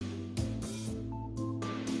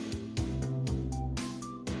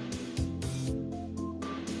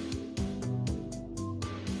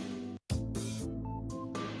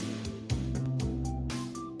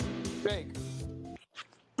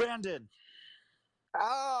Brandon.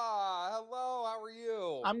 Hello, how are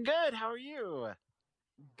you? I'm good. How are you?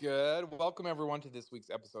 Good. Welcome everyone to this week's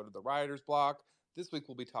episode of the Writer's Block. This week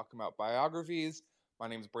we'll be talking about biographies. My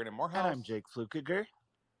name is Brandon Morehouse. And I'm Jake Flukiger.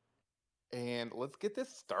 And let's get this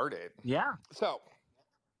started. Yeah. So,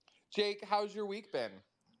 Jake, how's your week been?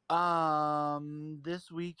 This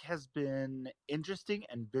week has been interesting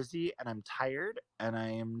and busy, and I'm tired, and I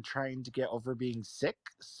am trying to get over being sick.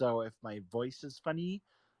 So if my voice is funny,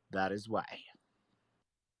 that is why.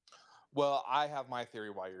 Well, I have my theory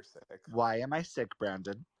why you're sick. Why am I sick,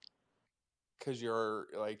 Brandon? Because you're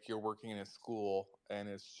working in a school and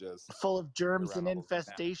it's just Full of germs and around all over the map.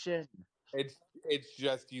 infestation. It's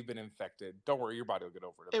just you've been infected. Don't worry, your body will get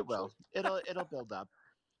over it eventually. It will. It'll build up.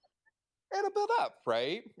 It'll build up,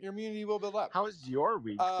 right? Your immunity will build up. How was your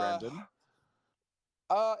week, Brandon?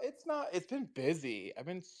 It's been busy. I've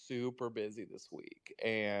been super busy this week,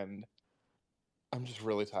 and I'm just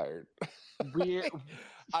really tired. I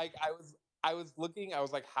was looking. I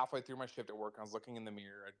was like halfway through my shift at work. And I was looking in the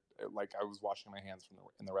mirror. I was washing my hands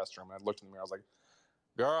in the restroom, and I looked in the mirror. I was like,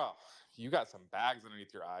 "Girl, you got some bags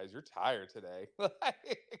underneath your eyes. You're tired today."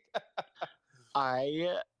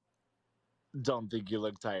 I don't think you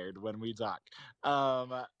look tired when we talk,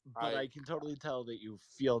 but I can totally tell that you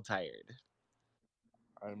feel tired.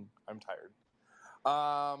 I'm tired.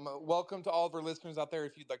 Welcome to all of our listeners out there.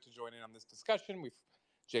 If you'd like to join in on this discussion, we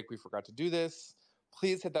forgot to do this.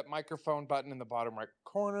 Please hit that microphone button in the bottom right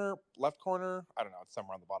corner, left corner. I don't know. It's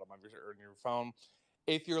somewhere on the bottom of your phone.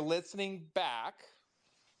 If you're listening back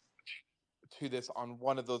to this on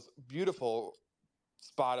one of those beautiful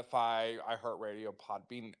Spotify, iHeartRadio,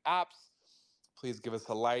 Podbean apps, please give us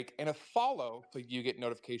a like and a follow so you get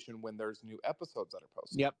notification when there's new episodes that are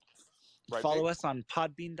posted. Yep. Right, follow Jake? us on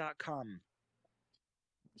podbean.com.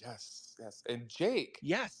 Yes. And Jake.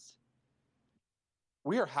 Yes.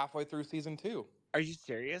 We are halfway through season 2. Are you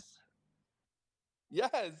serious?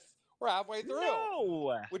 Yes. We're halfway through.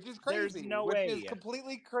 No. Which is crazy. There's no way. Which is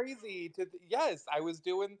completely crazy. Yes. I was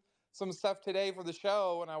doing some stuff today for the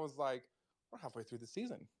show, and I was like, we're halfway through the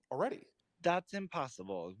season already. That's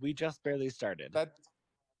impossible. We just barely started.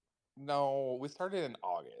 No, we started in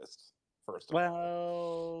August, first of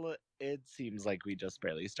all. Well, it seems like we just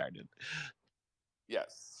barely started.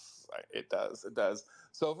 Yes, it does. It does.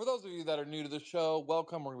 So for those of you that are new to the show,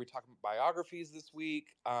 welcome. We're going to be talking biographies this week.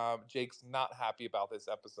 Jake's not happy about this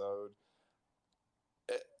episode,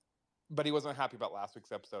 but he wasn't happy about last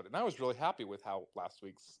week's episode. And I was really happy with how last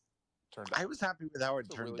week's turned out. I was happy with how it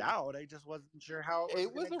turned out. I just wasn't sure how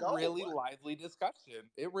it was going to go. It was a really lively discussion.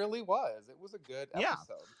 It really was. It was a good episode. Yeah.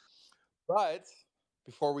 But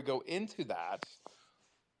before we go into that,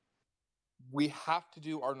 we have to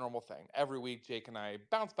do our normal thing. Every week, Jake and I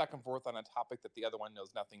bounce back and forth on a topic that the other one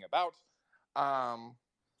knows nothing about,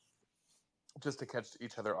 just to catch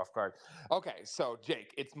each other off guard. Okay, so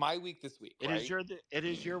Jake, it's my week this week. It is your week.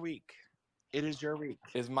 It is your week.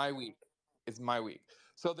 It's my week.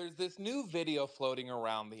 So there's this new video floating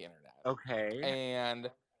around the internet. Okay.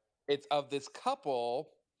 And it's of this couple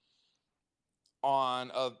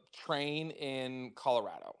on a train in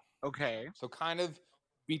Colorado. Okay. So kind of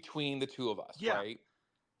between the two of us, right?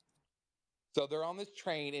 So they're on this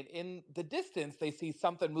train, and in the distance, they see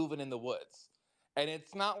something moving in the woods. And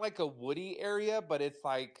it's not like a woody area, but it's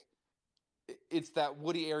that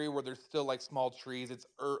woody area where there's still like small trees. It's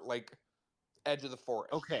like edge of the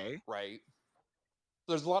forest. Okay. Right?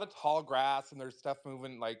 There's a lot of tall grass, and there's stuff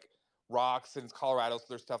moving, like rocks, and it's Colorado, so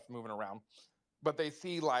there's stuff moving around. But they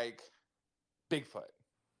see like Bigfoot.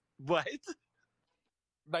 What?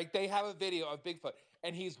 Like they have a video of Bigfoot,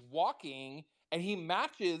 and he's walking, and he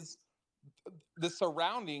matches the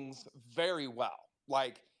surroundings very well.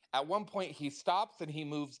 Like at one point he stops and he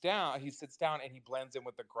moves down, he sits down and he blends in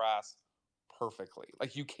with the grass perfectly.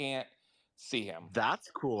 Like you can't see him. That's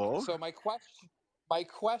cool. So my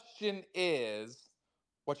question is,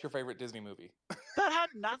 what's your favorite Disney movie? That had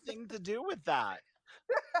nothing to do with that.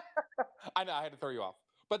 I know, I had to throw you off.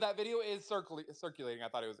 But that video is circulating. I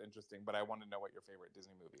thought it was interesting, but I want to know what your favorite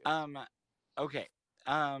Disney movie is. Okay.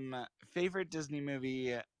 Favorite Disney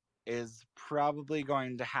movie is probably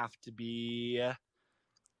going to have to be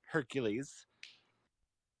Hercules.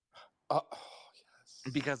 Oh,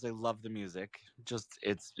 yes. Because I love the music. Just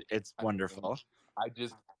it's wonderful. I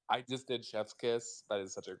just did Chef's Kiss. That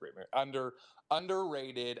is such a great movie.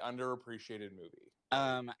 Underrated, underappreciated movie.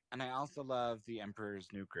 And I also love The Emperor's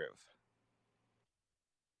New Groove.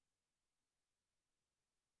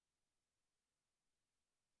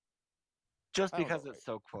 Just because it's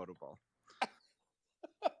so quotable.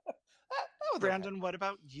 Brandon, okay. What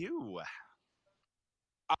about you?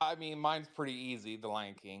 I mean, mine's pretty easy. The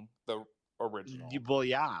Lion King, the original, Well,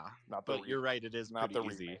 yeah, not the but you're right. It is not pretty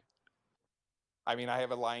the easy. remake. I mean, I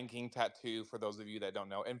have a Lion King tattoo for those of you that don't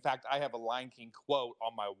know. In fact, I have a Lion King quote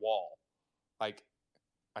on my wall. Like,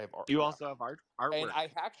 I have art, You yeah. also have And artwork. I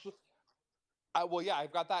actually, well, yeah,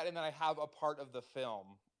 I've got that, and then I have a part of the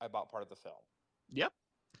film. I bought part of the film. Yep.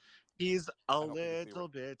 He's a I don't think it's the little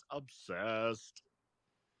bit obsessed.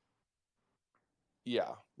 Yeah,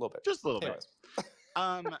 a little bit. Just a little bit.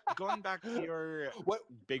 Anyways. Going back to your What?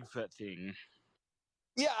 Bigfoot thing.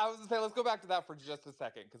 Yeah, I was gonna say let's go back to that for just a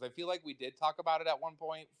second because I feel like we did talk about it at one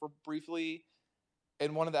point for briefly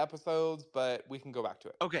in one of the episodes, but we can go back to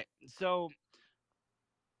it. Okay, so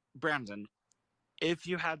Brandon, if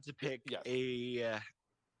you had to pick Yes. a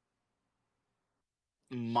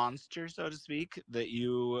monster, so to speak, that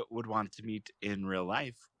you would want to meet in real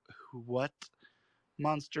life, what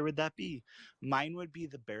monster would that be? Mine would be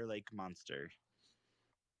the Bear Lake Monster.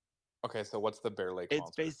 Okay, so what's the Bear Lake It's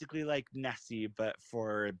Monster? basically like Nessie, but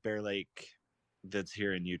for Bear Lake that's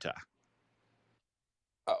here in Utah.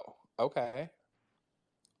 Oh, okay.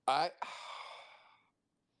 I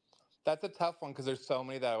That's a tough one because there's so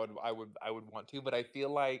many that I would want to, but I feel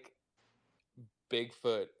like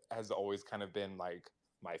Bigfoot has always kind of been like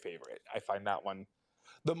my favorite. I find that one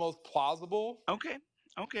the most plausible. Okay.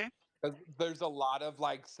 There's a lot of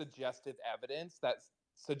like suggestive evidence that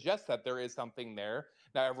suggests that there is something there.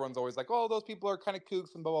 Now everyone's always like, "Oh, those people are kind of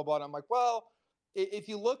kooks and blah blah blah." And I'm like, well, if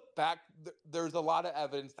you look back, there's a lot of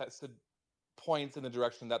evidence that points in the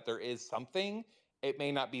direction that there is something. It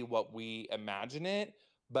may not be what we imagine it,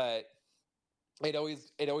 but it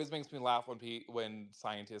always makes me laugh when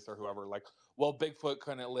scientists or whoever like, well, Bigfoot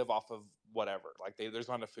couldn't live off of whatever. Like there's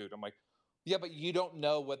not enough food. I'm like, yeah, but you don't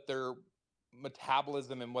know what their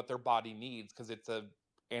metabolism and what their body needs because it's a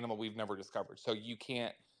animal we've never discovered. So you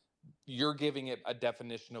can't. You're giving it a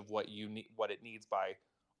definition of what you need, what it needs by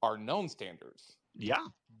our known standards. Yeah.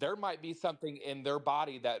 There might be something in their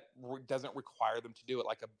body that doesn't require them to do it.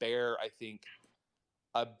 Like a bear, I think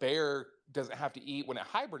a bear doesn't have to eat when it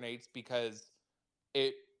hibernates because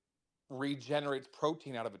it regenerates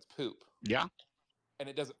protein out of its poop, Yeah. and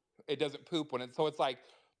it doesn't poop when it. So it's like,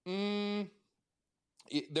 mm,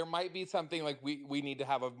 there might be something like we need to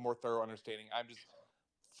have a more thorough understanding. I'm just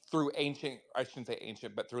through ancient, I shouldn't say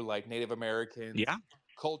ancient, but through like Native Americans Yeah.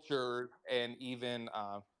 culture and even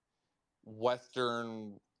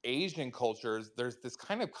Western Asian cultures, there's this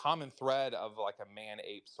kind of common thread of like a man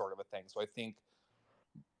ape sort of a thing. So I think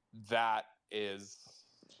that is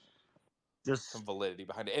some Just validity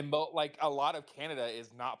behind it. And like a lot of Canada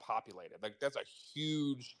is not populated. Like that's a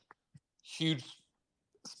huge, huge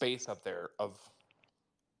space up there of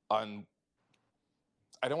un.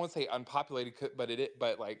 I don't want to say unpopulated,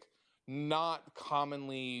 but like not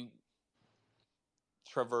commonly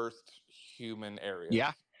traversed human areas.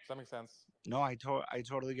 yeah. Does that make sense? No, I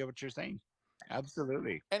totally get what you're saying.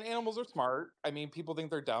 Absolutely. And animals are smart. I mean, people think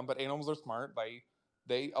they're dumb, but animals are smart.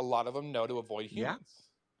 They a lot of them know to avoid Yeah. humans.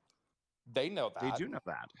 They know They that. do know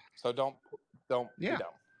that. So don't be Yeah.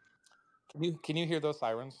 dumb. Can you hear those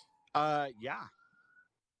sirens? Yeah.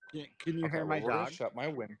 Can you Okay, hear well my we're gonna dog? shut my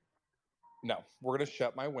window. No, we're gonna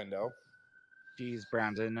shut my window. Jeez,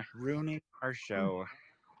 Brandon, ruining our show.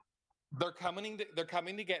 They're coming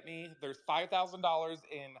to get me. There's $5,000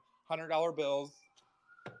 in $100 bills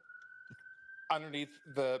underneath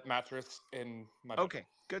the mattress in my bedroom. Okay,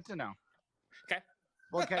 good to know. Okay.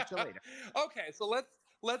 We'll catch you later. Okay, so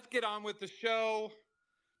let's get on with the show.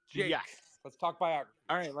 Jake, Yes. let's talk biography.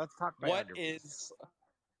 All right, let's talk What biographies. is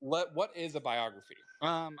what is a biography?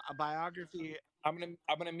 A biography. I'm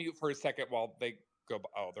gonna mute for a second while they go.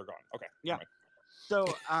 Oh, they're gone. Okay. Yeah. So,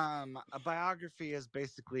 a biography is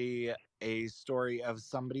basically a story of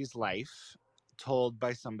somebody's life told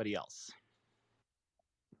by somebody else.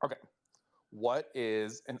 Okay. What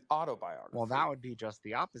is an autobiography? Well, that would be just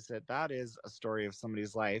the opposite. That is a story of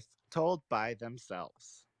somebody's life told by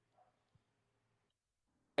themselves.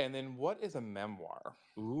 And then what is a memoir?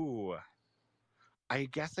 Ooh, I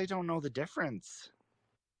guess I don't know the difference.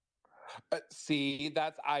 See,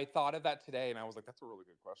 I thought of that today, and I was like, that's a really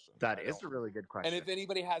good question. That is a really good And question. if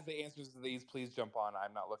anybody has the answers to these, please jump on.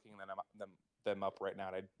 I'm not looking them up right now,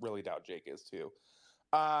 and I really doubt Jake is too.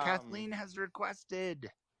 Kathleen has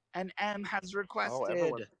requested, and M has Oh,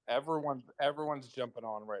 requested. everyone's jumping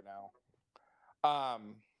on right now.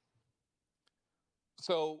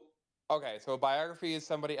 So okay, so a biography is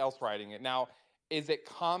somebody else writing it. Now, is it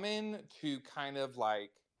common to kind of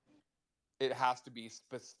like it has to be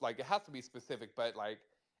specific, but like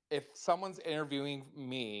if someone's interviewing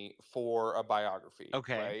me for a biography,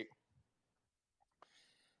 Okay. right?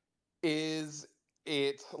 Is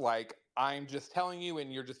it like I'm just telling you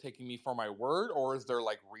and you're just taking me for my word, or is there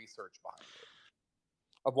like research behind it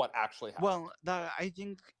of what actually happened? Well, I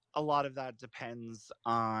think a lot of that depends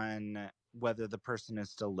on whether the person is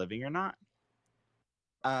still living or not.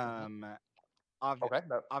 Hmm. Um, ob- Okay,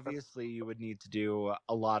 that's Obviously, you would need to do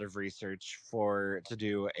a lot of research to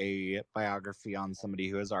do a biography on somebody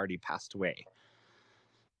who has already passed away.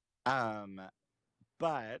 Um,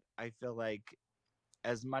 but I feel like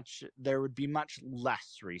there would be much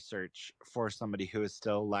less research for somebody who is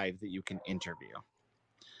still alive that you can interview.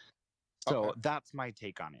 okay. So that's my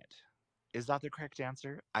take on it. Is that the correct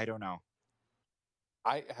answer? I don't know.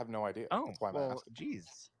 I have no idea. Oh, That's why I'm well, asking.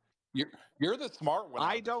 geez. You're the smart one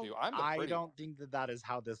out of the two. I'm the I pretty don't one. think that that is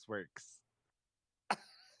how this works.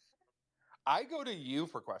 I go to you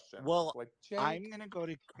for questions. Well, Like, I'm Jake, going to go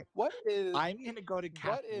to what is I'm going to go to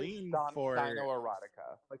what is Kathleen for dino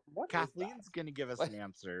erotica? Like, what is Kathleen's that? going to give us Like, an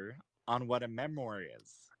answer on what a memoir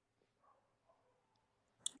is.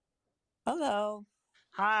 Hello.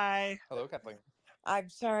 Hi. hello, Kathleen. I'm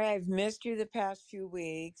sorry I've missed you the past few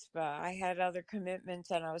weeks, but I had other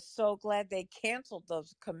commitments and I was so glad they canceled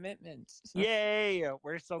those commitments. Yay.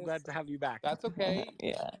 We're so glad to have you back. That's okay.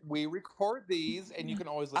 Yeah, We record these, and you can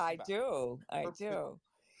always listen I back. do. I do.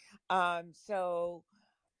 So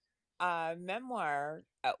memoir,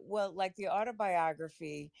 well, like the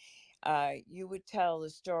autobiography, you would tell the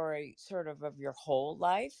story sort of your whole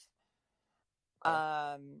life. Okay.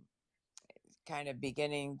 Um, Kind of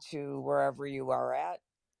beginning to wherever you are at.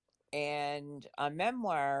 And a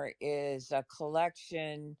memoir is a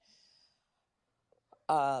collection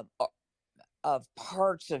uh, of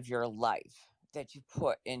parts of your life that you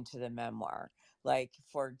put into the memoir. Like,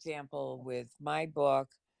 for example, with my book,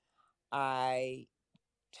 I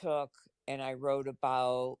took and I wrote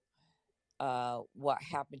about what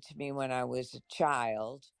happened to me when I was a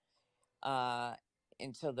child. Uh,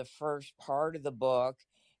 and so the first part of the book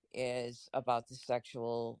is about the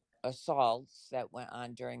sexual assaults that went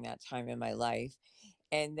on during that time in my life.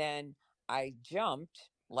 And then I jumped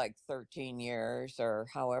like 13 years or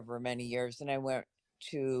however many years, and I went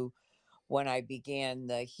to when I began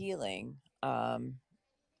the healing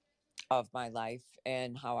of my life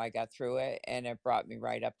and how I got through it. And it brought me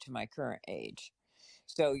right up to my current age.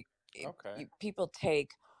 So Okay. people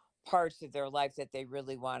take parts of their life that they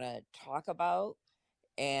really want to talk about,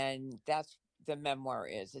 and that's the memoir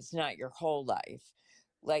is. It's not your whole life.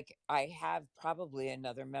 Like, I have probably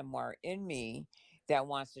another memoir in me that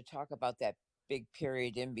wants to talk about that big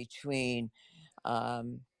period in between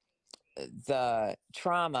um, the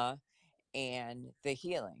trauma and the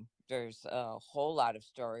healing. There's a whole lot of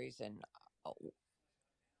stories and uh,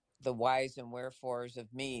 the whys and wherefores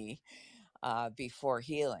of me before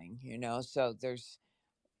healing, so there's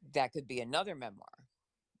that could be another memoir.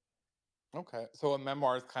 Okay. So a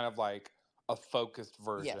memoir is kind of like a focused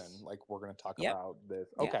version. Yes. Like we're going to talk Yep. about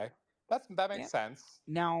this. Yep. Okay. That makes Yep. sense.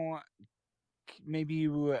 Now, maybe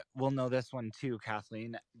you will know this one too,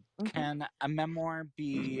 Kathleen. Hmm. Can a memoir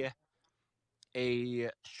be a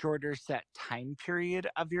shorter set time period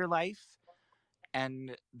of your life?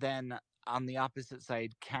 And then on the opposite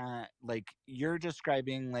side, can like you're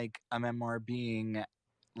describing like a memoir being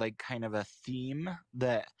like kind of a theme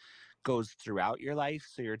that goes throughout your life.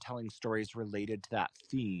 So you're telling stories related to that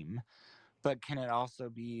theme. But can it also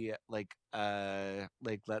be like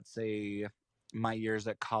let's say my years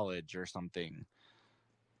at college or something?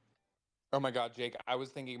 Oh my God, Jake, I was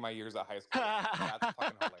thinking my years at high school. That's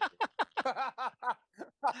fucking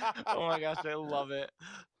Oh hilarious. my gosh, I love it.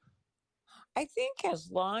 I think as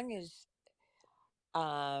long as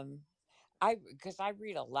um I because I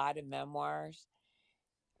read a lot of memoirs,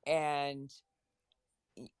 and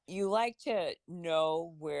you like to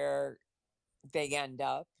know where they end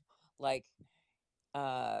up. Like,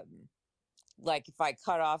 um like if I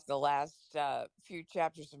cut off the last few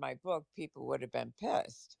chapters of my book, people would have been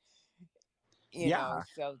pissed. Yeah.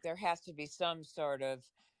 So there has to be some sort of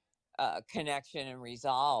connection and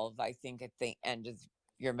resolve, I think, at the end of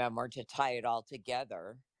your memoir to tie it all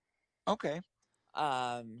together. Okay.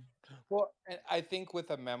 um Well, and I think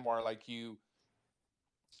with a memoir, like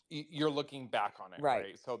you're looking back on it, right.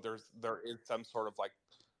 right? So there is some sort of like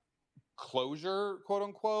closure, quote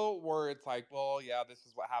unquote, where it's like, well, yeah, this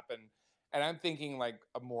is what happened. And I'm thinking like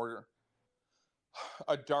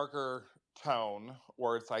a darker tone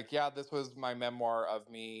where it's like, yeah, this was my memoir of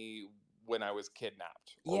me when I was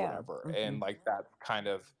kidnapped or Yeah. whatever. Hmm. And like that kind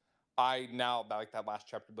of I now like that last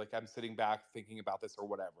chapter, like I'm sitting back thinking about this or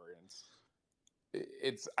whatever. And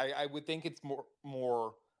I would think it's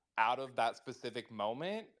more out of that specific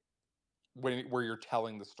moment where you're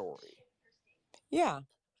telling the story. Yeah.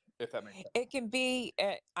 if that makes sense. It can be.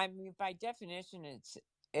 I mean, by definition,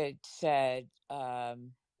 it said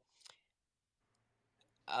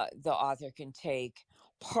the author can take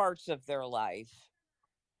parts of their life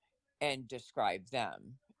and describe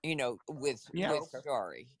them. You know, Yeah. with Oh, okay.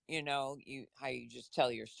 story. You know, you how you just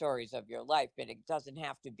tell your stories of your life, but it doesn't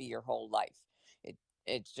have to be your whole life. It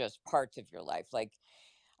it's just parts of your life. Like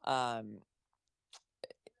um,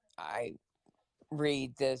 I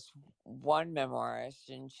read this one memoirist,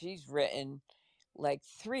 and she's written like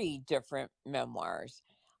three different memoirs,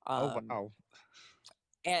 Oh um, wow.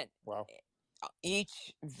 and Wow.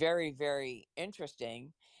 each very, very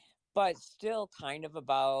interesting, but still kind of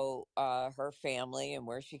about her family and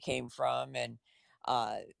where she came from, and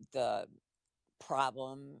uh, the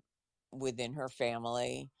problem within her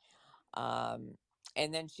family. Um,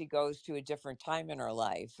 and then she goes to a different time in her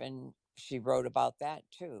life, and she wrote about that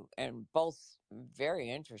too, and both very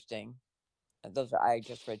interesting. Those I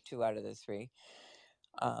just read two out of the three.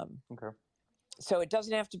 Um, Okay. so it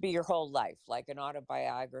doesn't have to be your whole life. Like an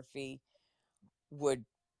autobiography would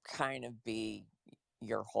kind of be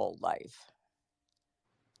your whole life.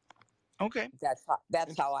 Okay. That's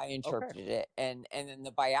how I Interesting. Okay. interpreted it. And then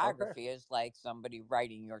the Okay. biography is like somebody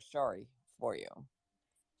writing your story for you,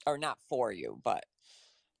 or not for you, but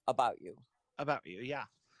about you. About you, yeah,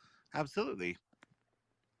 absolutely.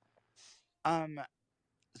 Um.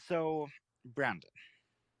 So, Brandon,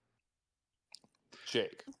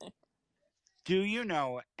 Jake. do you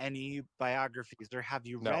know any biographies, or have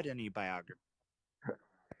you No. read any biographies?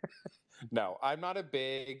 No. I'm not a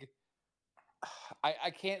big.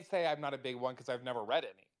 I can't say I'm not a big one because I've never read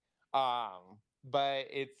any. But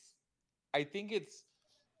I think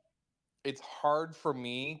it's hard for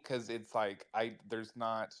me because it's like there's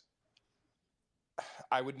not.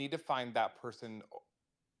 I would need to find that person,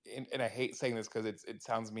 and I hate saying this because it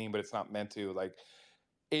sounds mean, but it's not meant to. Like,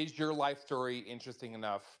 is your life story interesting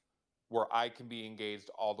enough where I can be engaged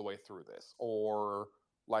all the way through this, or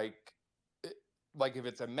like, like if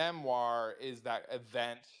it's a memoir, is that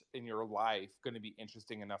event in your life going to be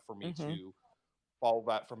interesting enough for me Hmm. to follow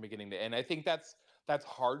that from beginning to end? I think that's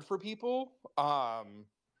hard for people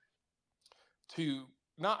to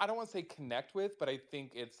not. I don't want to say connect with, but I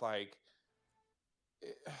think it's like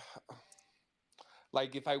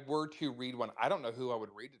if I were to read one, I don't know who I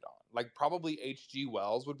would read it on. Like probably H.G.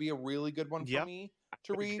 Wells would be a really good one for Yep, me I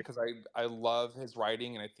to would read agree. because I love his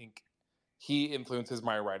writing and I think he influences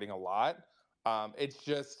my writing a lot. It's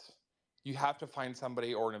just you have to find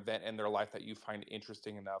somebody or an event in their life that you find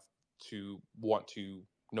interesting enough to want to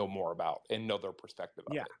know more about and know their perspective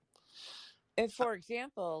of Yeah. it. And for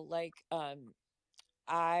example, like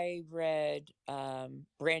I read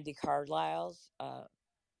Brandy Carlisle's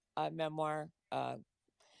memoir,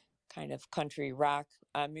 kind of country rock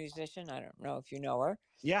musician. I don't know if you know her,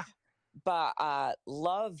 Yeah. but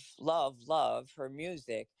love, love, love her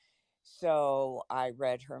music. So I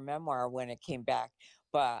read her memoir when it came back,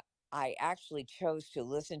 but I actually chose to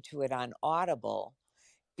listen to it on Audible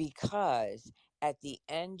because at the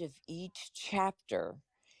end of each chapter,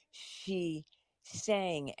 she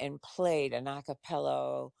sang and played an a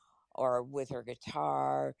cappella or with her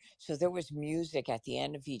guitar. So there was music at the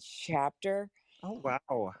end of each chapter. Oh wow.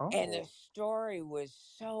 And the Oh. story was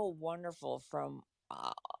so wonderful from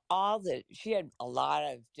uh, all the, she had a lot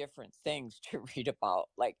of different things to read about.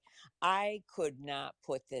 Like, I could not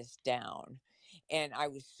put this down. And I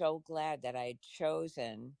was so glad that I had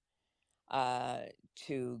chosen uh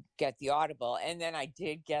to get the audible, and then I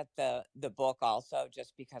did get the book also,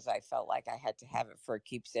 just because I felt like I had to have it for a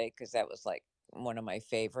keepsake, because that was like one of my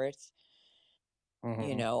favorites,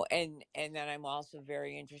 you Hmm. know. And then I'm also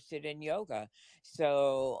very interested in yoga.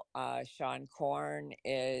 So Sean Korn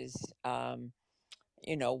is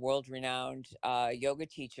you know, world renowned yoga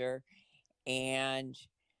teacher, and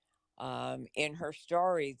in her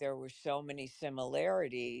story there were so many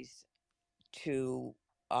similarities to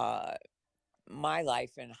uh my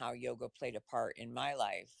life and how yoga played a part in my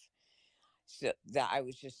life. So that I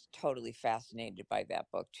was just totally fascinated by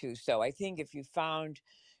that book too. So I think if you found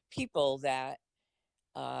people that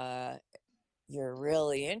uh, you're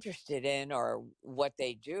really interested in, or what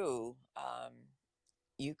they do,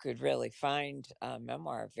 you could really find a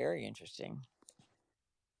memoir very interesting.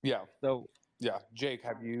 Yeah. So Yeah. Jake,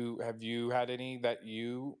 have you had any that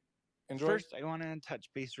you enjoyed? first, I want to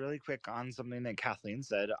touch base really quick on something that Kathleen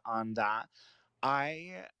said on that.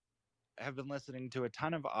 I have been listening to a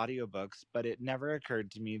ton of audiobooks, but it never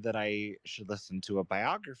occurred to me that I should listen to a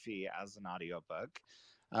biography as an audiobook.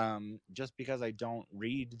 Just because I don't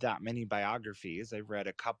read that many biographies, I've read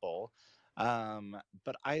a couple.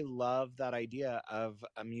 But I love that idea of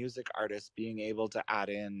a music artist being able to add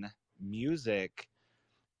in music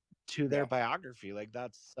to their Yeah. biography. Like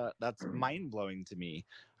that's mind blowing to me.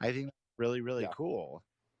 I think that's really really Yeah. cool.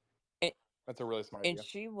 And, That's a really smart and idea.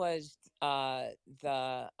 she was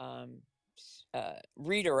the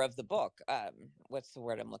reader of the book. What's the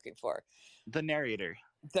word I'm looking for? The narrator.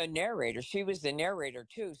 The narrator. She was the narrator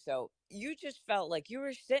too. So you just felt like you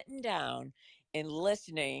were sitting down and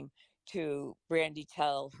listening to Brandy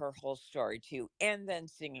tell her whole story to you, and then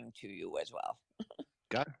singing to you as well.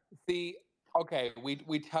 Got See, okay,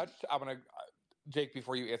 we touched. I'm gonna Jake.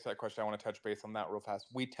 Before you answer that question, I want to touch base on that real fast.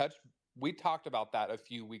 We talked about that a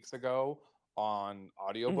few weeks ago on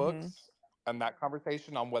Mm-hmm. audiobooks and that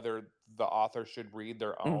conversation on whether the author should read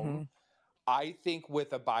their Mm-hmm. own. I think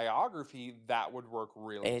with a biography that would work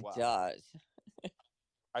really It well. does.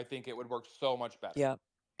 I think it would work so much better. Yep.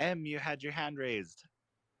 M, you had your hand raised.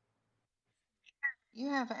 You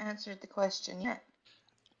haven't answered the question yet.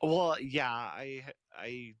 Well, yeah, I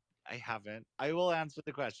haven't. I will answer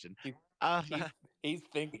the question. He, Um, he's he's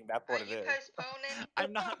thinking that's what Are it you is. postponing?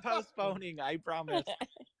 I'm not postponing. I promise.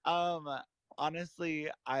 Um, Honestly,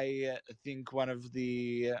 I think one of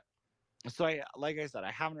the like I said,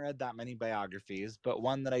 I haven't read that many biographies, but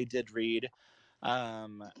one that I did read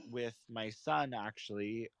with my son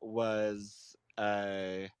actually was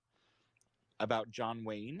about John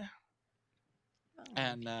Wayne.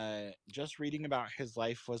 And just reading about his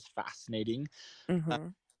life was fascinating. Uh, Mm-hmm.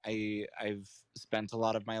 I've spent a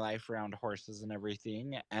lot of my life around horses and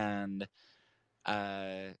everything, and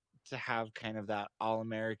to have kind of that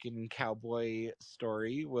all-American cowboy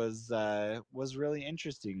story was really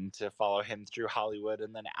interesting to follow him through Hollywood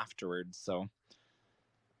and then afterwards. So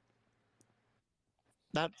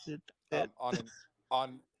that's it. That's it.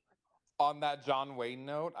 On on that John Wayne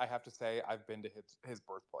note, I have to say I've been to his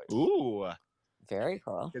birthplace Ooh, Very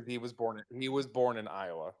cool. because he was born in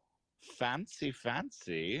Iowa. fancy,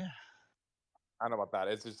 fancy. I don't know about that.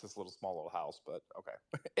 It's just this little small little house, but okay.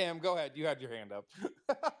 Em, go ahead. You had your hand up.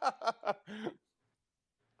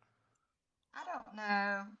 I don't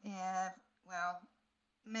know if, well,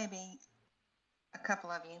 maybe a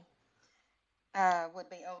couple of you would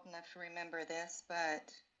be old enough to remember this,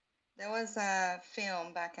 but there was a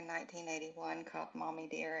film back in 1981 called Mommy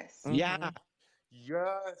Dearest. Yeah. Mm-hmm.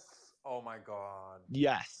 Yes. Oh my God.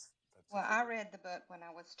 Yes. That's Well, such a I good. read the book when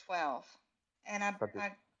I was 12, and Such a,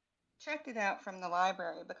 I checked it out from the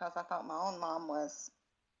library because I thought my own mom was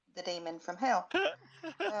the demon from hell.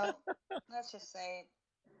 Well, let's just say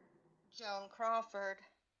Joan Crawford,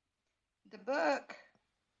 the book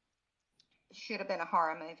should have been a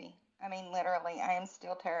horror movie. I mean, literally, I am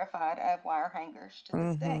still terrified of wire hangers to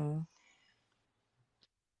this day. Mm-hmm.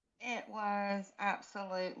 It was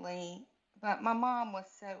absolutely, but my mom was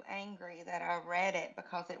so angry that I read it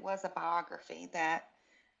because it was a biography that,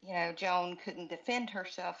 Joan couldn't defend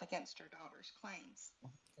herself against her daughter's claims.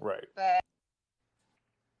 right. But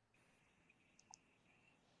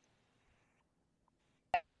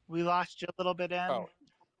We lost you a little bit, Em. Oh,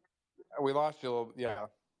 we lost you a little. Yeah.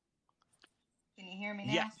 can you hear me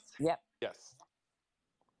now? Yes. Yep. Yes.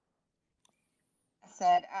 I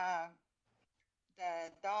said,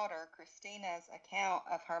 the daughter, Christina's account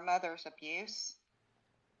of her mother's abuse,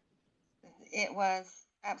 it was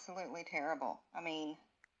absolutely terrible. I mean,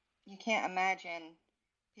 you can't imagine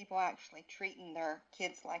people actually treating their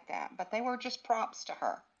kids like that, but they were just props to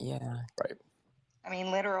her. Yeah. Right. I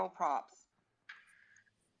mean, literal props.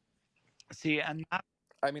 See, and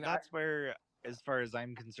I mean, that's where, as far as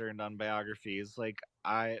I'm concerned, on biographies, like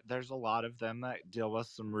there's a lot of them that deal with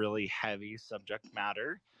some really heavy subject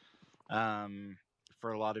matter.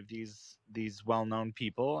 For a lot of these well-known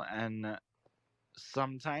people, and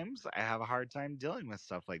sometimes I have a hard time dealing with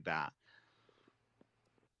stuff like that.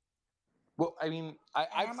 well, I mean, And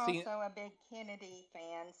I've I'm seen. also a big Kennedy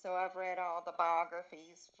fan, so I've read all the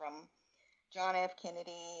biographies from John F.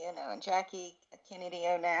 Kennedy, and Jackie Kennedy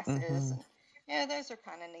Onassis, Mm-hmm. and those are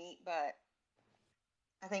kind of neat, but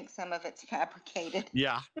I think some of it's fabricated.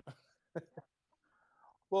 Yeah.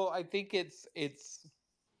 Well, I think it's.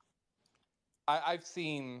 I've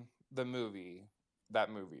seen the movie, that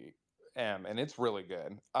movie, and it's really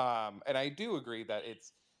good. And I do agree that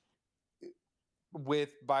it's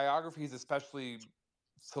with biographies, especially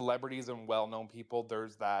celebrities and well-known people.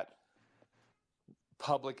 There's that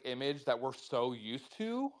public image that we're so used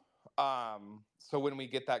to. So when we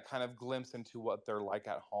get that kind of glimpse into what they're like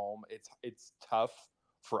at home, it's tough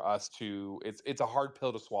for us to. It's a hard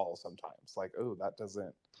pill to swallow sometimes. Like, oh, that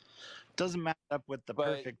Doesn't match up with the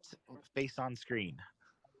but perfect face on screen.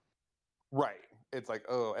 right. It's like,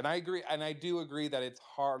 oh, and I agree, and I do agree that it's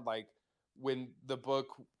hard. Like when the book,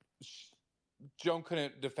 Joan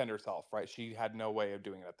couldn't defend herself, right? She had no way of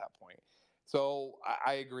doing it at that point. So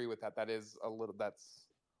I agree with that. That is a little, that's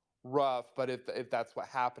rough. But if that's what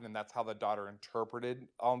happened and that's how the daughter interpreted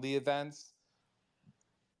on the events,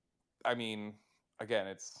 I mean, again,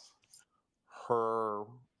 it's her,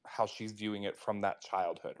 how she's viewing it from that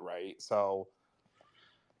childhood, right? So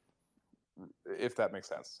if that makes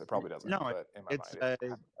sense, it probably doesn't, No, but in my it's mind, it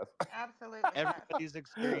does. Absolutely does. everybody's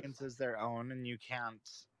experience is their own, and you can't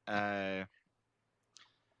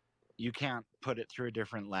put it through a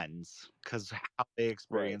different lens because how they Right.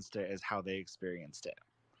 experienced it is how they experienced it.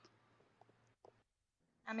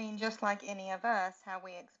 I mean, just like any of us, how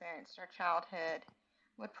we experienced our childhood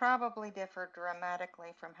would probably differ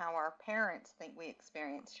dramatically from how our parents think we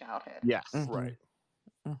experienced childhood. Yes. Right.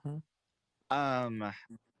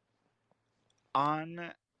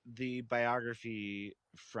 On the biography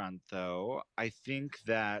front, though, I think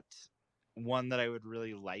that one that I would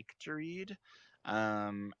really like to read,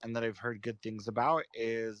 and that I've heard good things about,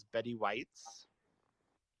 is Betty White's.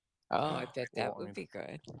 Oh, I bet that Well, I would mean, be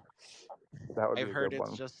good. that would I've be a heard good it's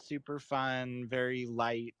one. just super fun, very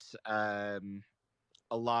light, a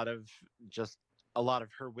lot of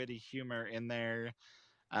her witty humor in there.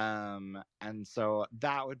 And so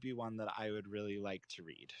that would be one that I would really like to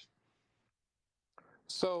read.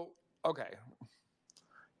 So, okay,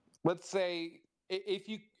 let's say if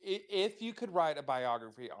you could write a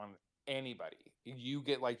biography on anybody, you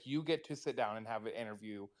get to sit down and have an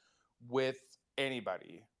interview with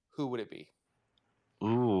anybody, who would it be?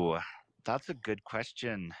 Ooh, that's a good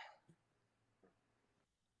question.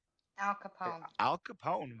 Al Capone. Al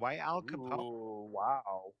Capone. Why Al Capone? Ooh,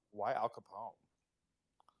 wow. Why Al Capone?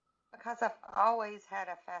 Because I've always had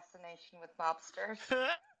a fascination with mobsters.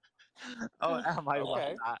 Oh, I love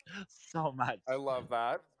Okay. that so much. I love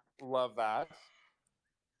that. Love that.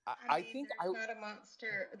 I I mean, think there's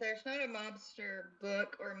not a mobster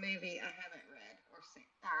book or movie I haven't read or seen.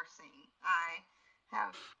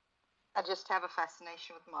 I just have a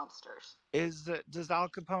fascination with mobsters. Does Al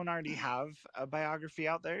Capone already have a biography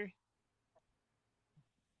out there?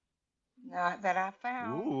 Not that I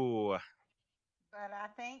found. Ooh. But I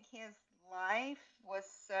think his life was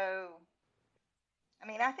so. I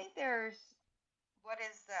mean, I think there's what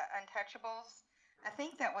is the Untouchables. I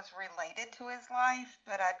think that was related to his life,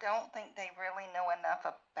 but I don't think they really know enough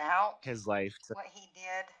about His life what he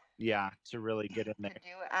did. Yeah, to really get in there. To do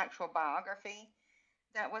an actual biography.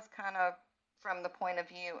 That was kind of from the point of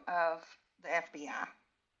view of the FBI.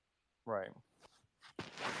 right.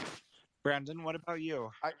 Brandon, what about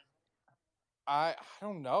you? I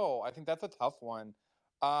don't know. I think that's a tough one.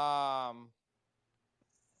 Um,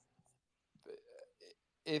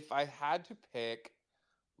 if I had to pick,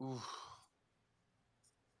 oof,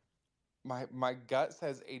 my gut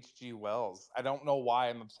says H.G. Wells. I don't know why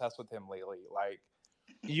I'm obsessed with him lately. Like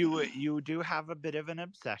You do have a bit of an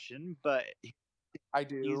obsession, but I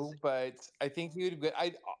do, but I think he would.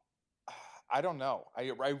 I don't know.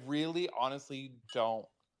 I really honestly don't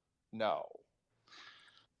know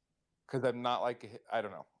because I'm not like I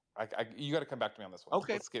don't know. You got to come back to me on this one.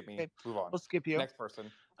 Okay. Let's skip me. Okay. Move on. We'll skip you. Next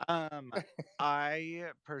person. I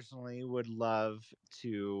personally would love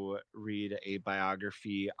to read a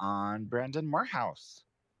biography on Brandon Morehouse.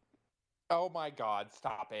 Oh my God!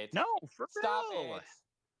 Stop it! No, for Stop real. it!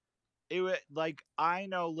 It would I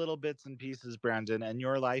know little bits and pieces, Brandon, and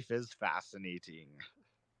your life is fascinating.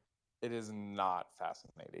 It is not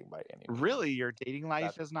fascinating by any means. Really, your dating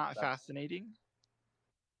life is not fascinating?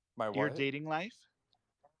 My what? Your dating life?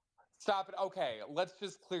 Stop it. Okay, let's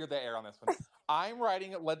just clear the air on this one. I'm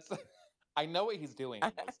writing it. I know what he's doing.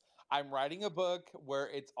 I'm writing a book where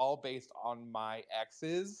it's all based on my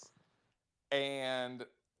exes, and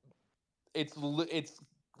it's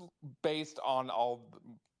based on all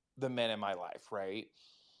the men in my life, right?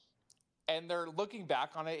 And they're looking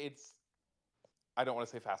back on it. I don't want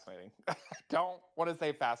to say fascinating. I don't want to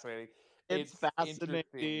say fascinating. It's fascinating.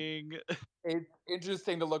 Interesting. It's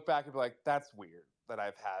interesting to look back and be like, that's weird that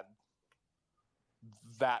I've had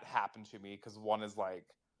that happen to me, because one is like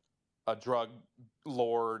a drug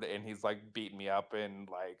lord and he's like beating me up and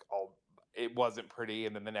like all it wasn't pretty,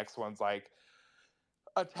 and then the next one's like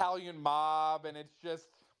Italian mob and it's just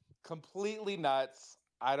completely nuts.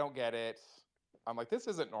 I don't get it. I'm like, this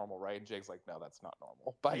isn't normal, right? And Jake's like, no, that's not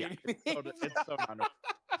normal by any means. It's so not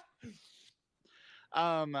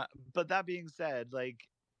normal. But that being said,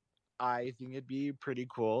 I think it'd be pretty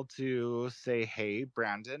cool to say, hey,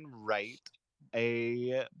 Brandon, write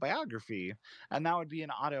a biography. And that would be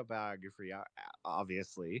an autobiography,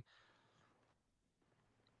 obviously.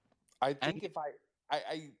 I think if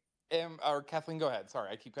I Or Kathleen, go ahead. Sorry,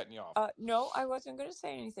 I keep cutting you off. No, I wasn't going to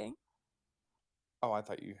say anything. Oh, I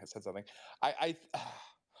thought you had said something.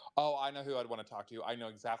 Oh, I know who I'd want to talk to. I know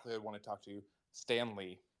exactly who I'd want to talk to. Stan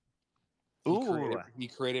Lee. Ooh, He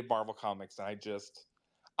created Marvel Comics, and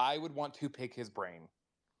I would want to pick his brain.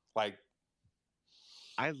 Like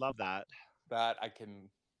I love that. that I can,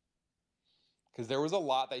 because there was a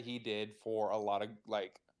lot that he did for a lot of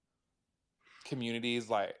like communities.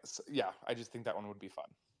 Like, yeah, I just think that one would be fun.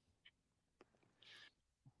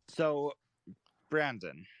 So,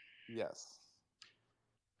 Brandon, Yes.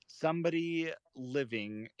 somebody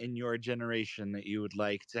living in your generation that you would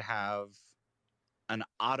like to have an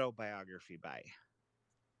autobiography by.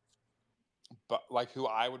 But like who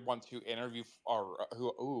I would want to interview or who?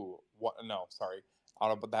 Ooh, what? No, sorry.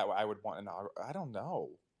 But that I would want an. I don't know.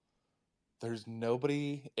 There's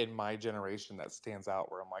nobody in my generation that stands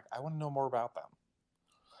out where I'm like, I want to know more about them.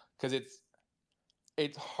 Because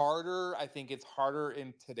it's harder. I think it's harder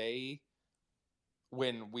in today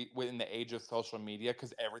when in the age of social media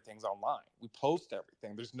because everything's online. We post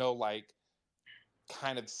everything. There's no like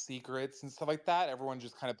kind of secrets and stuff like that. Everyone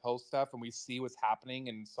just kind of posts stuff and we see what's happening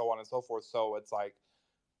and so on and so forth. So it's like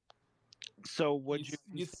So, would you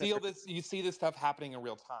consider? you see this stuff happening in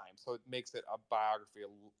real time. So it makes it a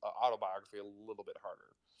autobiography a little bit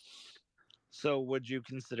harder. So, would you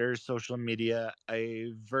consider social media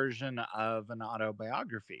a version of an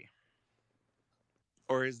autobiography,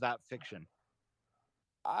 or is that fiction?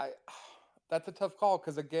 I That's a tough call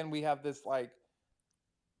because again we have this like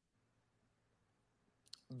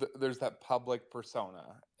there's that public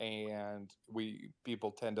persona and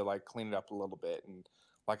people tend to like clean it up a little bit and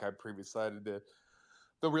like I previously said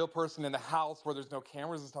the real person in the house where there's no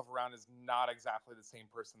cameras and stuff around is not exactly the same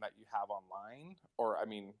person that you have online or I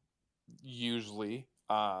mean usually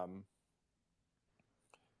I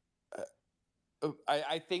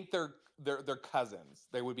think they're cousins.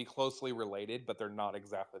 They would be closely related, but they're not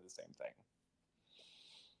exactly the same thing.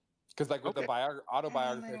 Because like with the Okay,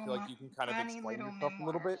 autobiography, I feel like you can kind of tiny explain little yourself a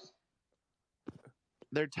little bit. memoirs.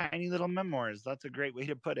 they're tiny little memoirs. That's a great way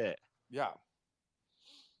to put it. Yeah.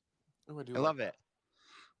 Oh, I do I like love that.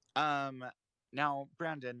 it. Now,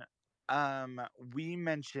 Brandon, we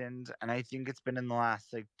mentioned, and I think it's been in the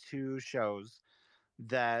last like two shows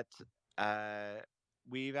that uh,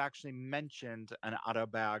 we've actually mentioned an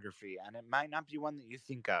autobiography, and it might not be one that you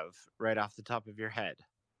think of right off the top of your head.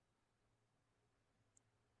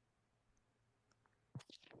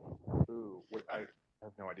 Ooh, I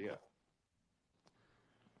have no idea.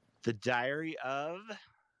 The Diary of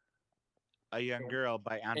a Young Girl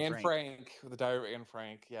by Anne Anne Frank. Frank, the Diary of Anne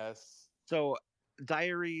Frank, yes. So,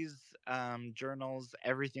 diaries, journals,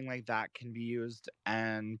 everything like that can be used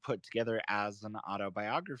and put together as an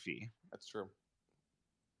autobiography, That's true.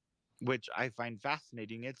 which I find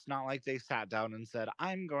fascinating. It's not like they sat down and said,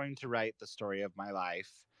 I'm going to write the story of my life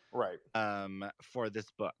Right. for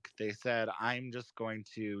this book. They said, I'm just going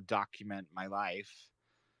to document my life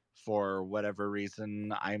for whatever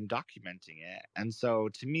reason I'm documenting it. And so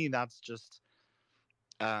to me, that's just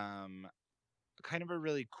um, kind of a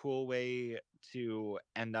really cool way to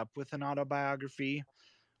end up with an autobiography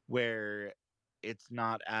where it's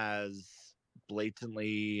not as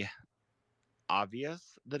blatantly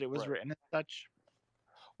obvious that it was Right. written as such.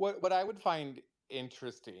 What I would find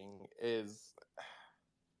interesting is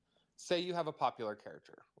say you have a popular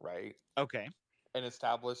character, right? Okay. An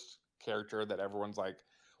established character that everyone's like,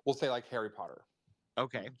 we'll say like Harry Potter,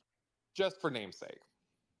 Okay. just for namesake.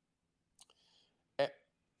 Eh,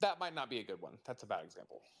 that might not be a good one. That's a bad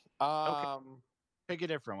example. Okay. Pick a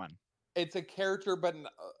different one. It's a character, but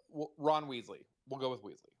Ron Weasley. We'll go with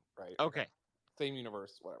Weasley, right? Okay. Same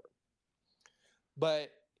universe, whatever.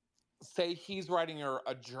 But say he's writing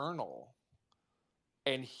a journal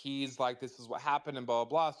and he's like, this is what happened and blah,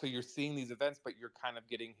 blah, blah. So you're seeing these events, but you're kind of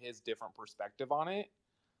getting his different perspective on it.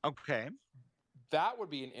 Okay. That would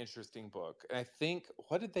be an interesting book. And I think,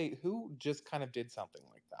 who just kind of did something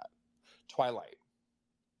like that? Twilight.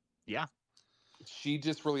 Yeah. She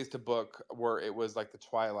just released a book where it was like the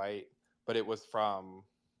Twilight, but it was from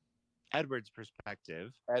Edward's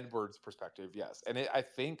perspective. Edward's perspective, yes. And I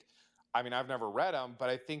think, I mean, I've never read them, but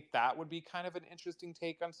I think that would be kind of an interesting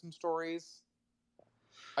take on some stories.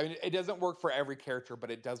 I mean, it doesn't work for every character,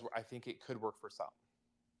 but it does. I think it could work for some.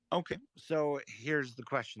 Okay. So here's the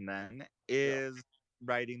question then. Yeah. Is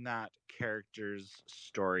writing that character's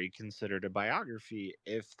story considered a biography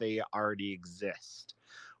if they already exist?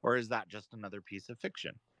 Or is that just another piece of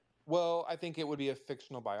fiction? Well, I think it would be a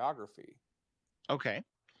fictional biography, Okay.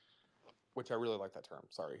 which I really like that term.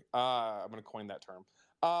 Sorry, I'm going to coin that term.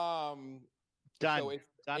 Done. So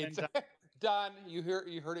Done and it's done. Done. You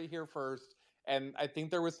heard it here first. And I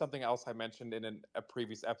think there was something else I mentioned in a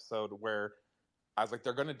previous episode where I was like,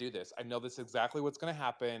 they're going to do this. I know this is exactly what's going to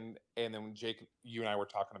happen. And then when Jake, you and I were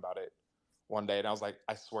talking about it one day, and I was like,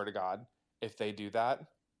 I swear to God, if they do that,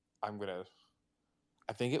 I'm going to.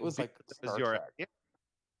 I think it was like Because it was Star your Trek.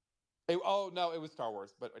 Oh no, it was Star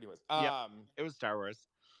Wars. But anyways, it was Star Wars.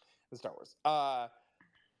 The Star Wars.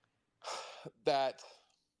 That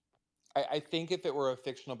I think if it were a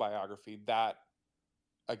fictional biography, that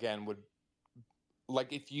again would,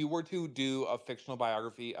 like, if you were to do a fictional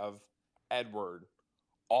biography of Edward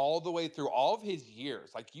all the way through all of his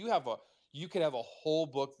years, like you could have a whole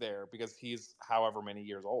book there because he's however many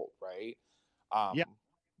years old, right? Yeah.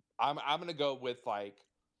 I'm gonna go with like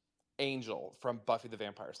Angel from Buffy the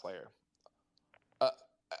Vampire Slayer. A,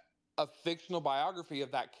 a fictional biography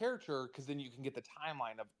of that character, because then you can get the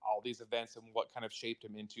timeline of all these events and what kind of shaped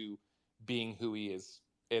him into being who he is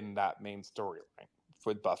in that main storyline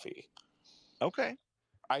with Buffy. Okay.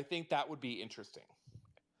 I think that would be interesting.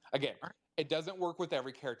 Again, it doesn't work with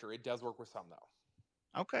every character. It does work with some,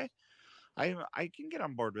 though. Okay. I can get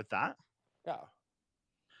on board with that. Yeah.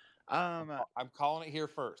 I'm calling it here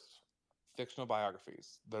first. Fictional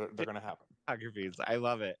biographies. They're going to happen. Biographies. I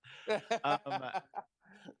love it.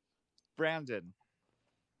 Brandon.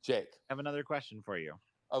 Jake. I have another question for you.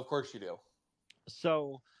 Of course you do.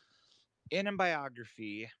 So, in a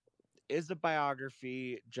biography, is a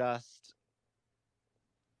biography just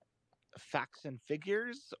facts and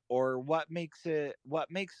figures, or what makes a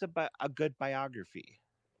good biography?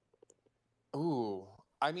 Ooh,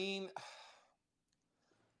 I mean,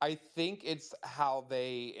 I think it's how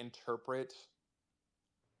they interpret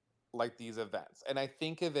like these events, and I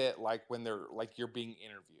think of it like when they're like you're being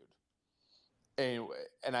interviewed. Anyway,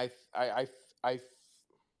 and I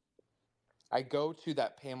go to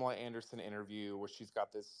that Pamela Anderson interview where she's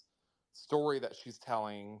got this story that she's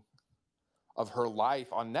telling of her life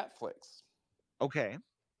on Netflix. Okay.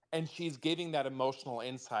 And she's giving that emotional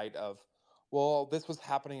insight of, well, this was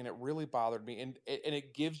happening and it really bothered me. And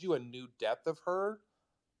it gives you a new depth of her.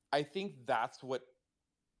 I think that's what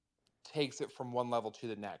takes it from one level to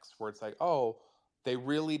the next, where it's like, oh, they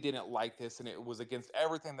really didn't like this and it was against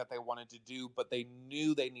everything that they wanted to do, but they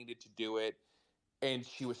knew they needed to do it. And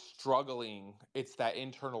she was struggling. It's that